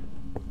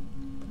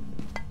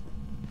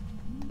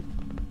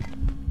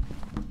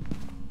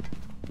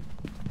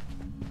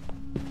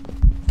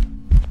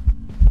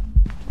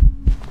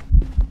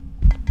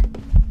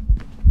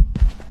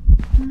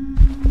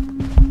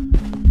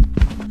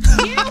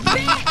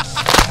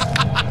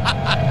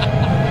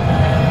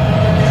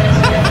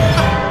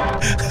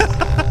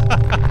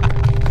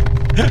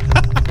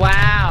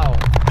 Wow.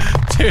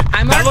 Dude,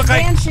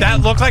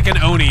 that looked like an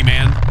Oni,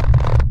 man.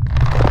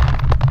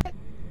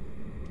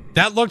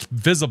 That looked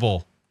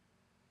visible.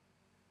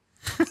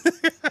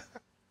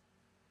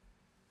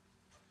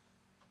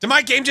 Did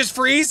my game just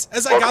freeze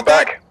as I got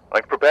that? Back.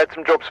 I've prepared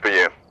some jobs for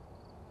you.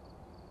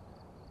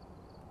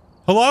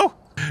 Hello?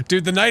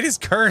 Dude, the night is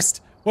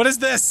cursed. What is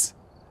this?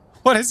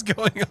 What is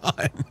going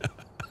on?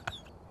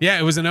 Yeah,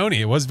 it was an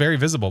Oni. It was very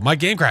visible. My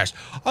game crashed.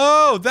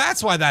 Oh,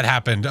 that's why that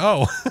happened.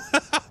 Oh.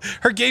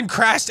 Her game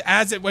crashed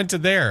as it went to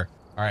there.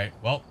 All right,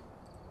 well.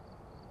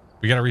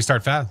 We got to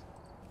restart fast.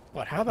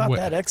 What? How about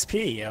that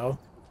XP, yo?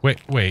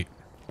 Wait.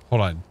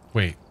 Hold on.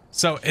 Wait.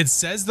 So it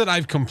says that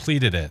I've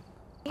completed it.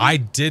 I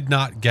did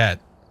not get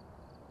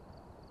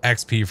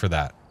XP for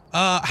that.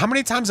 How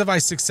many times have I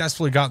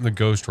successfully gotten the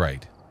ghost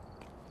right?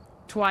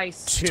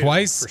 Twice.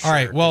 Twice? Sure. All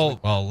right. Well,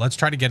 let's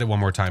try to get it one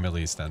more time at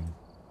least then.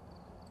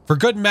 For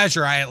good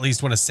measure, I at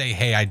least want to say,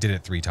 hey, I did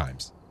it 3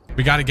 times.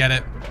 We got to get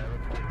it.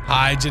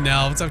 Hi,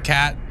 Janelle. What's up,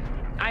 Kat?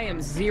 I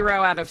am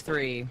 0 out of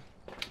 3.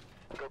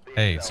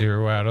 Hey,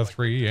 0 out of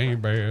 3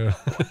 ain't bad.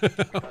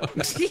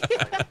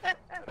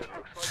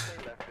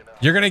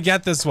 You're gonna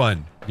get this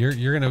one.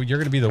 You're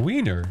gonna be the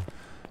wiener.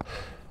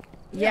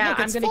 Yeah, look,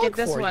 I'm it's gonna get fog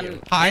this for one,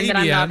 you. Hi, and then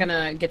I'm Ian. not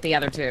gonna get the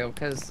other 2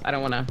 because I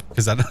don't want to.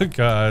 Because I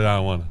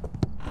don't want to.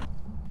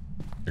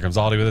 Here comes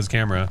Aldi with his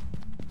camera.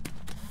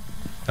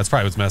 That's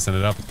probably what's messing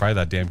it up. It's probably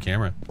that damn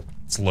camera.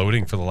 It's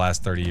loading for the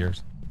last 30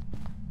 years.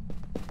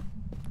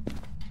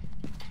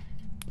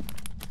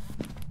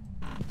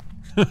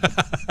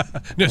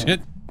 No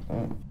shit.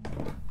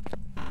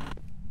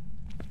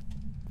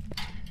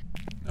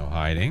 No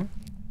hiding.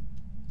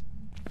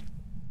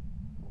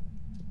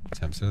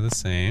 Temps are the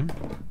same.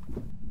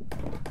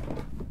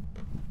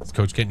 Is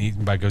Coach getting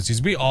eaten by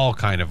ghosties? We all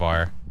kind of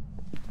are.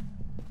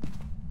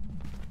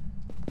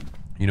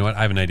 You know what?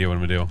 I have an idea what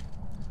I'm gonna do.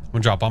 I'm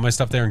gonna drop all my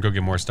stuff there and go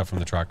get more stuff from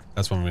the truck.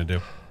 That's what I'm gonna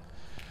do.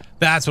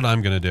 That's what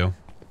I'm gonna do.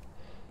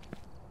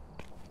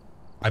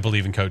 I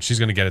believe in Coach. She's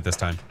gonna get it this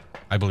time.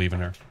 I believe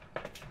in her.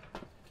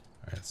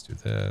 right, let's do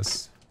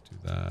this. Do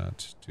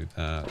that. Do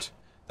that.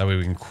 That way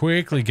we can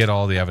quickly get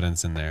all the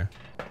evidence in there.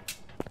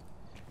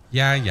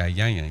 Yeah. I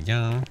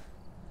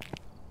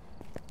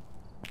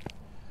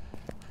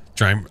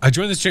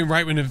joined the stream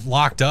right when it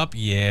locked up.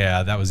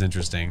 Yeah, that was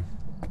interesting.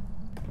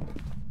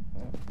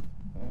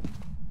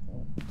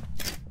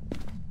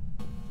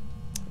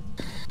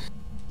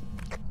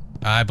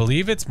 I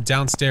believe it's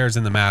downstairs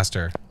in the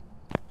master.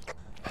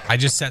 I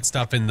just set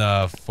stuff in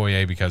the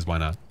foyer because why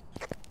not?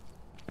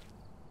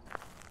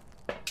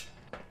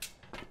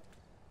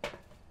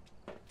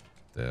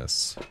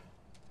 This.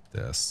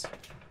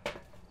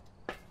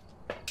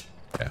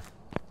 Okay.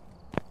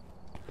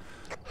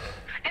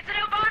 It's an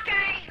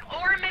Obake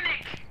or a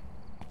mimic.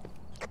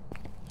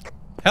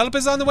 Help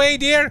is on the way,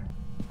 dear.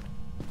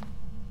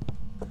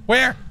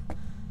 Where?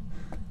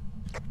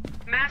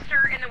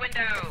 Master in the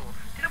window.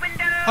 To the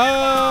window.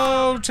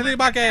 Oh, to the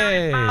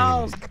bucket.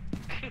 Oh,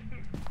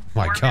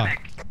 My Or God.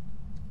 mimic.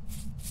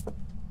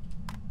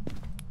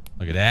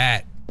 Look at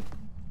that.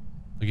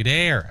 Look at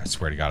there. I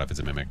swear to God, if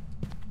it's a mimic.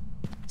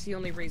 it's the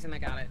only reason I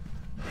got it.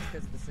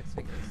 Because of the 6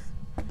 figures.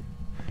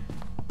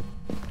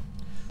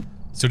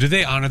 So do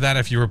they honor that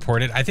if you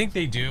report it? I think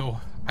they do.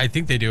 I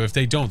think they do. If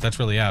they don't, that's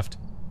really effed.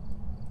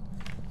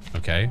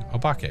 Okay,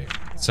 Obake.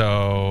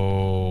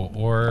 So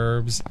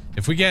orbs.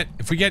 If we get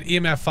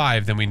EMF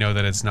 5, then we know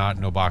that it's not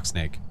no box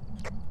snake.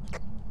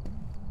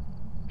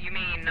 You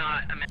mean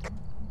not a mimic?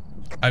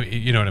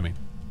 You know what I mean?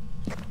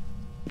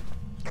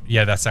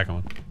 Yeah, that second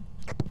one.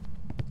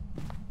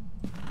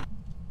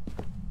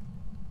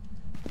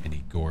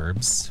 Any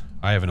gorbs?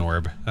 I have an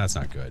orb. That's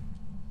not good.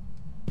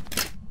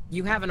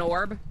 You have an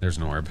orb? There's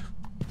an orb.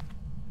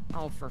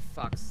 Oh, for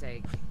fuck's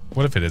sake.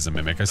 What if it is a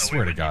mimic? I So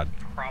swear it to would God.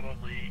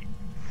 Probably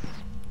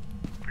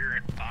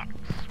spirit box.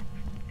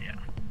 Yeah,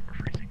 we're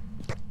freezing.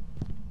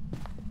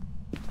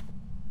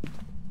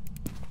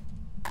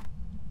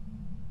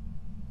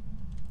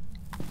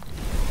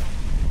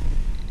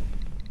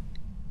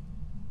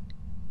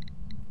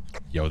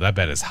 Yo, that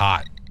bed is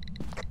hot.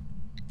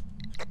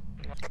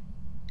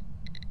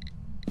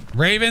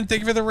 Raven,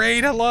 thank you for the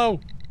raid. Hello.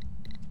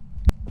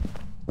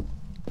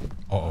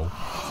 Uh-oh.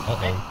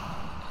 Uh-oh.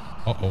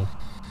 Uh-oh.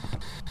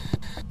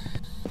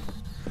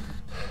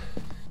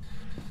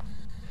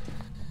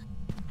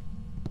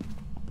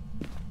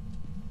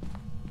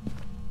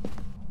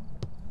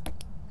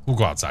 We'll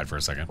go outside for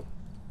a second.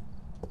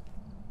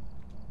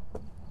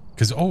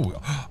 Because,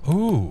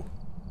 oh.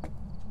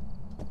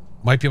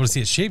 Might be able to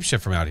see it shapeshift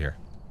from out here.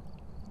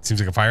 Seems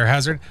like a fire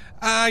hazard.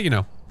 You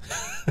know.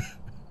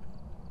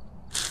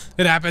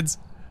 It happens.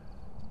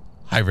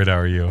 Hybrid, how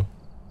are you?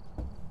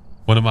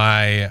 One of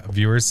my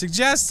viewers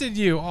suggested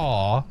you.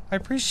 Aw, I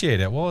appreciate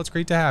it. Well, it's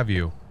great to have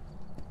you.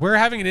 We're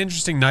having an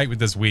interesting night with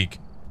this week.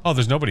 Oh,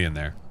 there's nobody in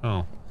there.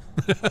 Oh.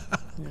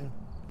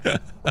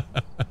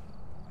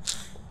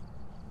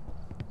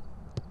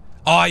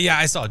 Oh, yeah,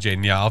 I saw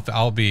Jaden. Yeah,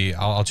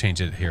 I'll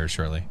change it here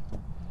shortly.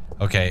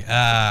 Okay,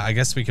 I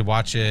guess we could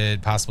watch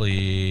it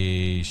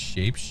possibly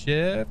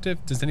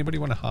shapeshift. Does anybody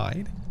want to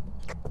hide?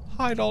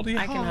 Hide, Aldi,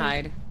 I can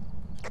hide.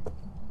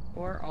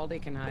 Or Aldi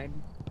can hide.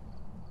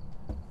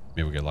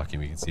 Maybe we'll get lucky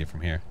and we can see it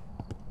from here.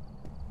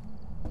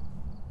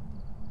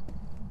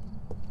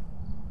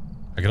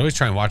 I could always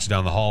try and watch it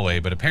down the hallway,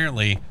 but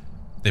apparently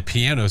the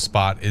piano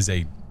spot is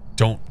a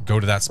don't go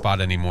to that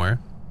spot anymore.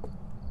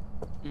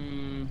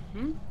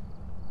 Mm-hmm.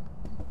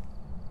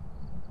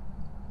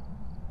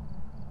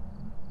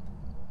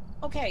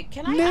 Okay,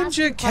 can I ask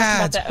you a Ninja question about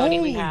Cat! that Oni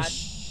we Holy had?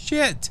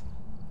 shit!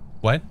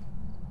 What?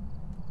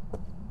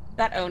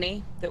 That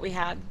Oni that we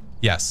had?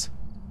 Yes.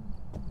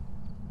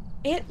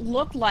 It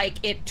looked like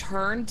it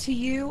turned to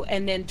you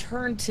and then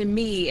turned to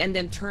me and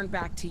then turned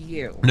back to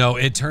you. No,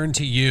 it turned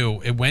to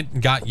you. It went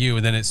and got you,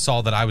 and then it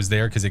saw that I was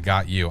there because it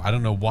got you. I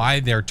don't know why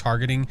they're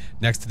targeting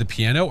next to the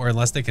piano, or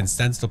unless they can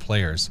sense the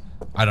players.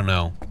 I don't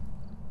know.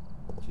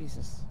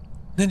 Jesus.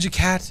 Ninja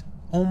Cat,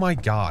 oh my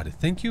God.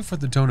 Thank you for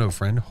the dono,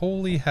 friend.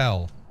 Holy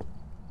hell.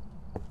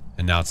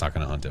 And now it's not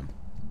going to hunt him.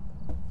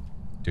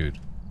 Dude,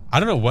 I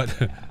don't know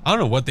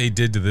what they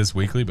did to this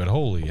weekly, but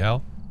holy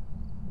hell.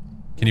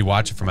 Can you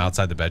watch it from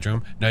outside the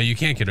bedroom? No, you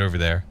can't get over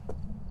there.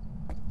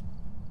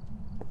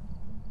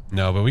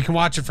 No, but we can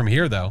watch it from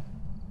here, though.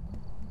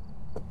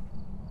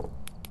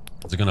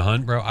 Is it gonna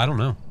hunt, bro? I don't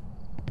know.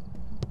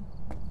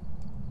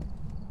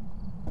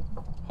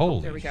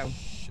 Holy there we go.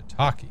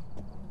 shiitake.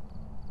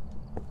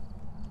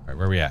 Alright,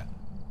 where are we at?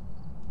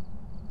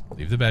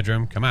 Leave the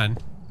bedroom. Come on.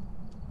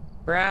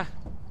 Bruh.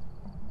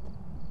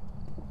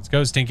 Let's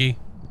go, Stinky.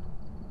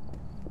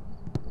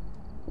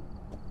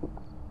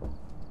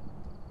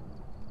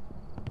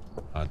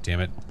 Oh, damn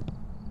it.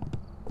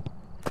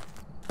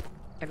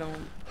 I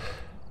don't...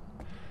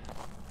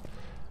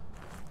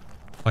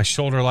 My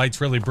shoulder light's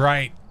really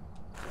bright.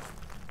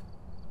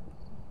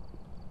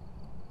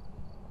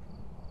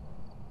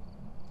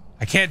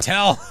 I can't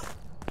tell.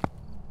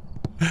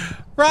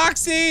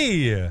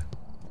 Roxy!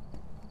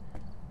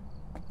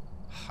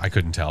 I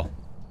couldn't tell.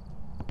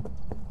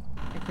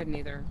 I couldn't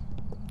either.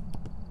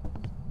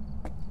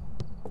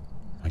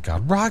 My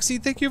God, Roxy,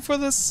 thank you for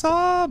the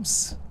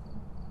subs.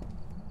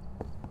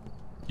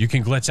 You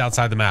can glitch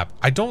outside the map.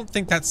 I don't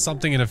think that's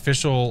something an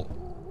official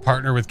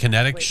partner with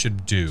Kinetic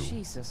should do.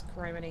 Jesus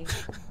criminy.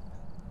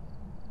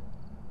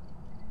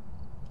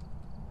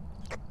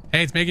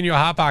 Hey, it's making you a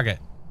hot pocket.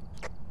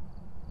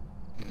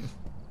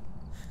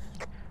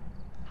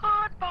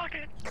 Hot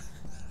pocket.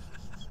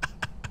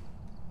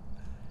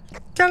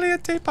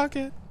 Caliente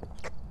pocket.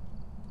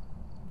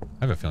 I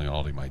have a feeling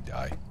Aldi might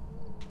die.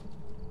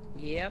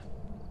 Yep.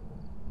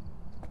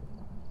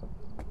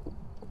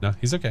 No,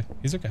 he's okay.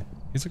 He's okay.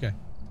 He's okay.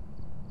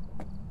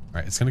 All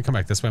right, it's gonna come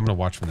back this way. I'm gonna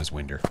watch from this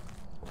window. Oh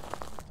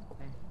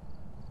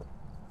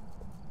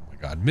my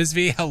God, Ms.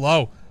 V,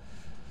 hello.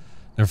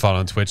 Never followed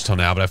on Twitch till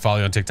now, but I follow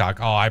you on TikTok.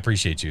 Oh, I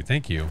appreciate you.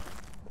 Thank you.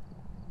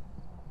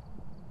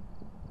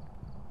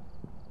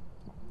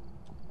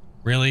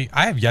 Really?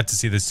 I have yet to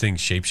see this thing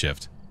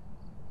shapeshift.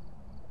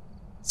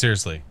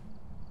 Seriously.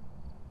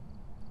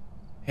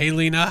 Hey,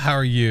 Lena, how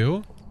are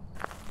you?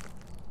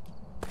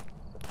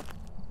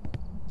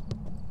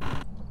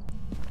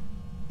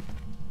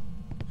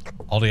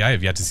 Aldi, I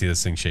have yet to see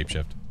this thing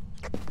shapeshift.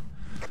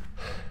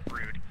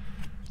 Rude.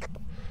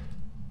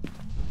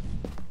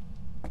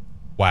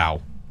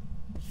 Wow.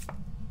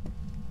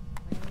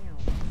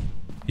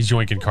 He's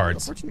yoinking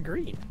cards. Fortune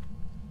green.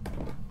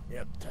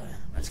 Yep,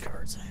 nice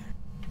cards.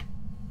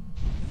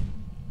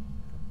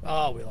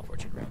 Oh, we love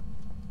Fortune green.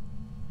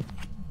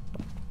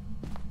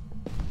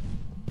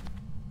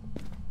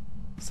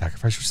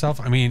 Sacrifice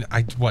yourself? I mean,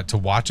 what, to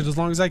watch it as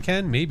long as I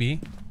can? Maybe.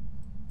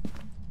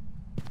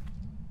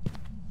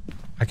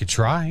 I could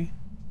try.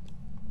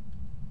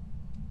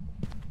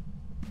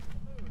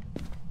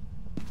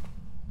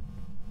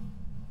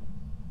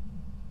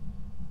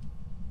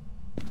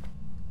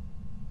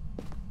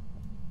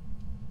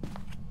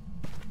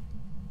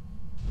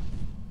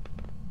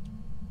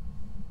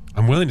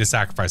 I'm willing to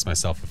sacrifice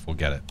myself if we'll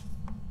get it.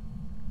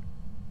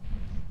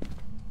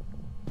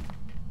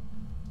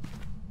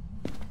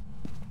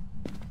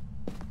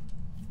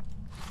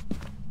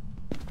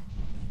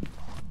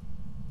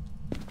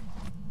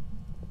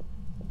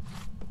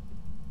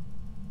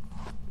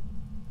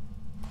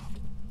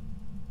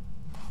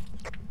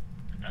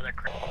 Another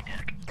crazy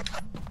deck.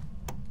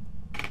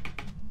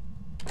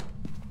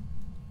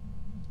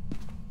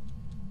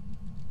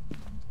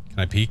 Can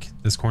I peek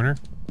this corner?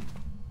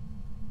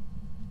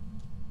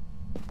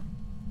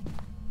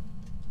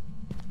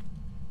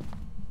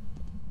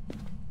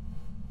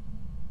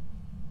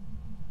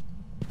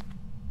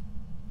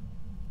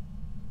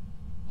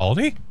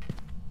 Aldi?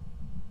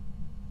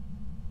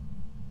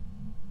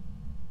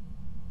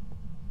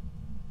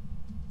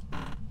 Are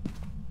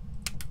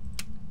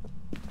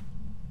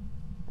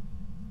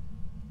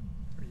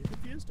you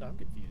confused? I'm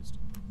confused.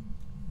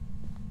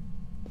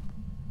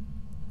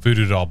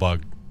 Voodoo doll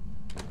bug.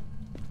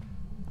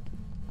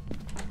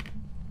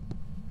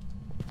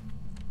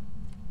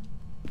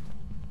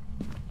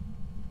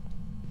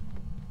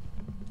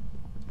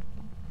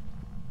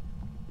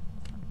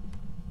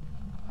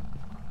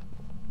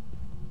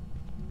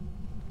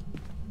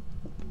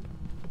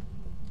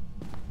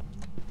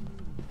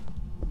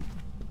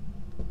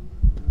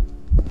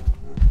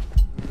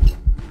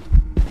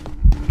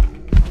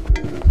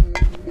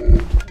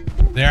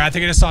 There, I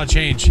think I just saw a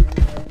change.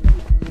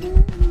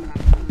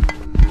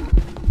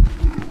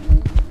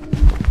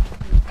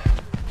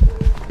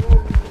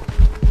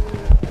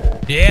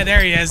 Yeah,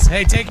 there he is.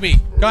 Hey, take me.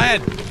 Go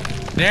ahead.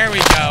 There we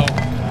go.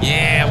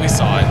 Yeah, we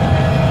saw it.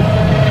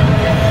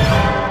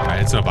 All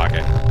right, it's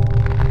Nobake.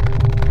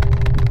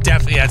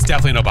 Definitely, yeah, it's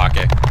definitely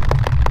Nobake.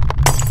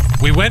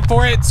 We went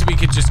for it so we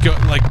could just go,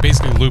 like,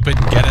 basically loop it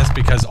and get us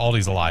because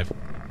Aldi's alive.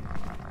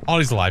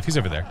 Aldi's alive. He's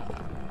over there.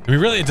 I mean,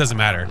 really, it doesn't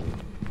matter.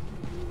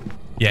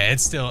 Yeah,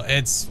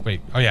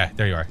 wait. Oh, yeah,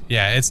 there you are.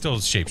 Yeah, it's still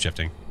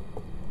shape-shifting.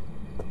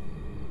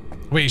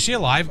 Wait, is she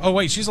alive? Oh,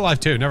 wait, she's alive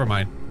too. Never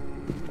mind.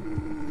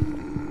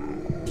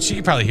 She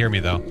can probably hear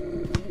me, though.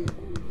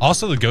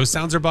 Also, the ghost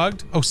sounds are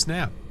bugged. Oh,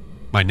 snap.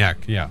 My neck.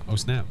 Yeah. Oh,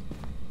 snap.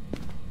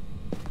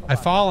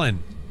 I've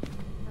fallen.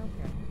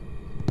 Okay.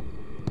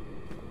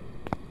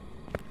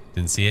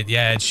 Didn't see it.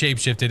 Yeah, it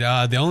shape-shifted.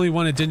 The only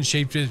one it didn't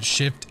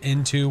shift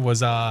into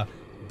was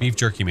Beef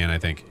Jerky Man, I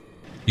think.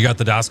 You got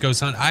the DOS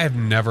Ghost Hunt? I have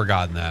never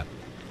gotten that.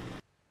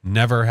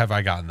 Never have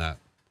I gotten that.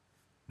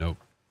 Nope.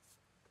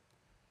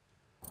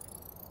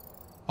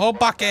 Oh,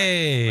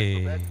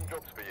 Bake!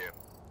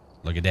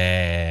 Look at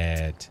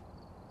that.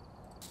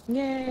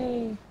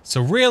 Yay.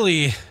 So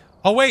really...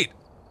 Oh, wait.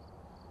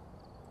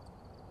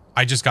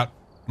 I just got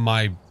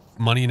my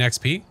money in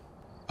XP?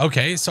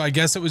 Okay, so I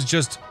guess it was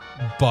just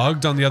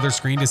bugged on the other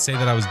screen to say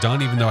that I was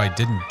done even though I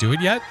didn't do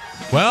it yet?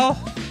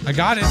 Well, I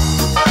got it.